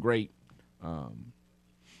 makes for a great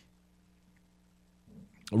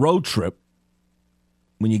road trip.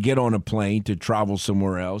 When you get on a plane to travel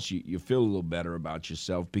somewhere else, you feel a little better about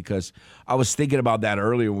yourself, because I was thinking about that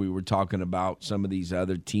earlier when we were talking about some of these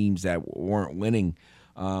other teams that weren't winning.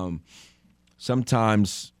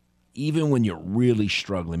 Sometimes, even when you're really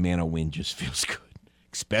struggling, man, a win just feels good,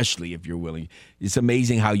 especially if you're willing. It's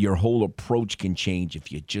amazing how your whole approach can change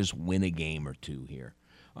if you just win a game or two here,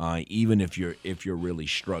 even if you're really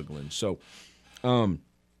struggling. So,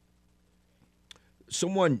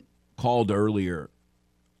 someone called earlier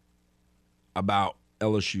about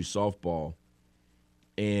LSU softball,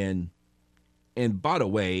 and by the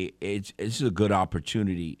way, it's a good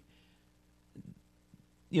opportunity.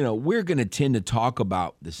 We're going to tend to talk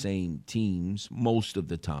about the same teams most of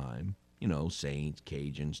the time, Saints,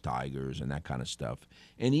 Cajuns, Tigers, and that kind of stuff.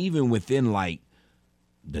 And even within, like,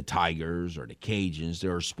 the Tigers or the Cajuns,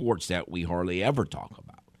 there are sports that we hardly ever talk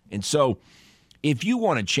about. And so if you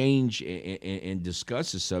want to change and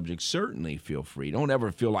discuss the subject, certainly feel free. Don't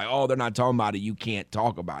ever feel like, they're not talking about it, you can't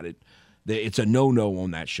talk about it. It's a no-no on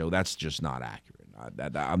that show. That's just not accurate.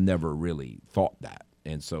 I've never really thought that.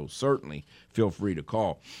 And so certainly feel free to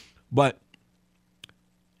call. But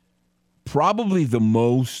probably the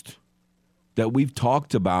most that we've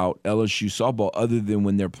talked about LSU softball, other than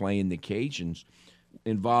when they're playing the Cajuns,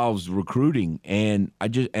 involves recruiting. And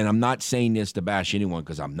I'm not saying this to bash anyone,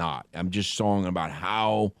 because I'm not. I'm just talking about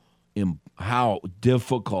how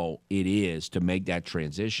difficult it is to make that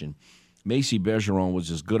transition. Macy Bergeron was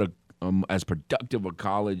as good as productive a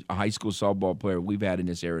high school softball player we've had in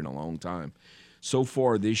this area in a long time. So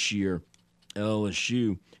far this year,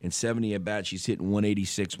 LSU, in 70 at-bats, she's hitting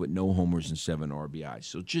 186 with no homers and 7 RBIs.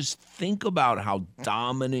 So just think about how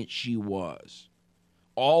dominant she was,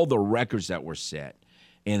 all the records that were set,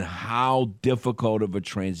 and how difficult of a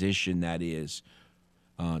transition that is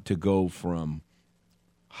to go from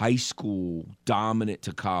high school dominant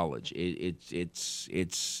to college. It's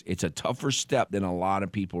a tougher step than a lot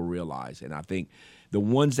of people realize. And I think the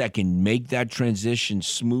ones that can make that transition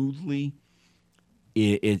smoothly,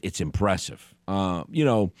 it's impressive.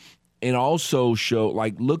 And also show,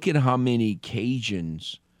 like, look at how many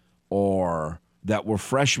Cajuns that were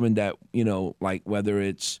freshmen that, like whether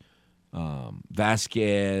it's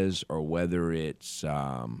Vasquez or whether it's,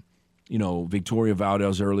 Victoria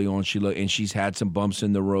Valdez early on, she's had some bumps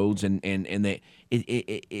in the roads, and I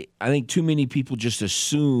think too many people just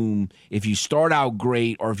assume if you start out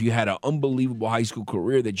great or if you had an unbelievable high school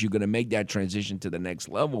career that you're going to make that transition to the next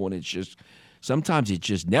level, and sometimes it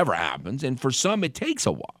just never happens, and for some it takes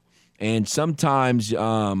a while, and sometimes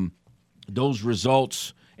those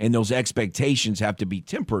results and those expectations have to be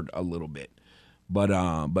tempered a little bit. But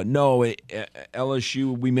no,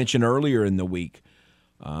 LSU, we mentioned earlier in the week,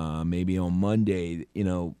 maybe on Monday,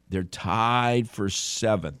 they're tied for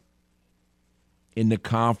 7th in the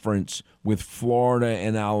conference with Florida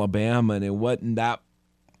and Alabama, and it wasn't that,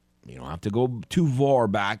 you don't have to go too far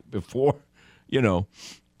back before,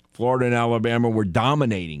 Florida and Alabama were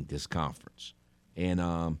dominating this conference.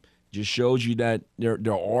 And just shows you that there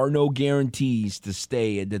are no guarantees to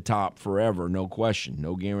stay at the top forever, no question.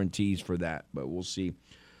 No guarantees for that. But we'll see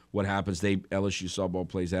what happens. LSU softball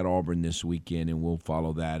plays at Auburn this weekend, and we'll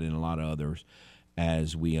follow that and a lot of others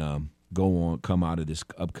as we come out of this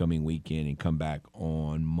upcoming weekend and come back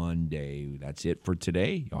on Monday. That's it for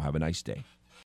today. Y'all have a nice day.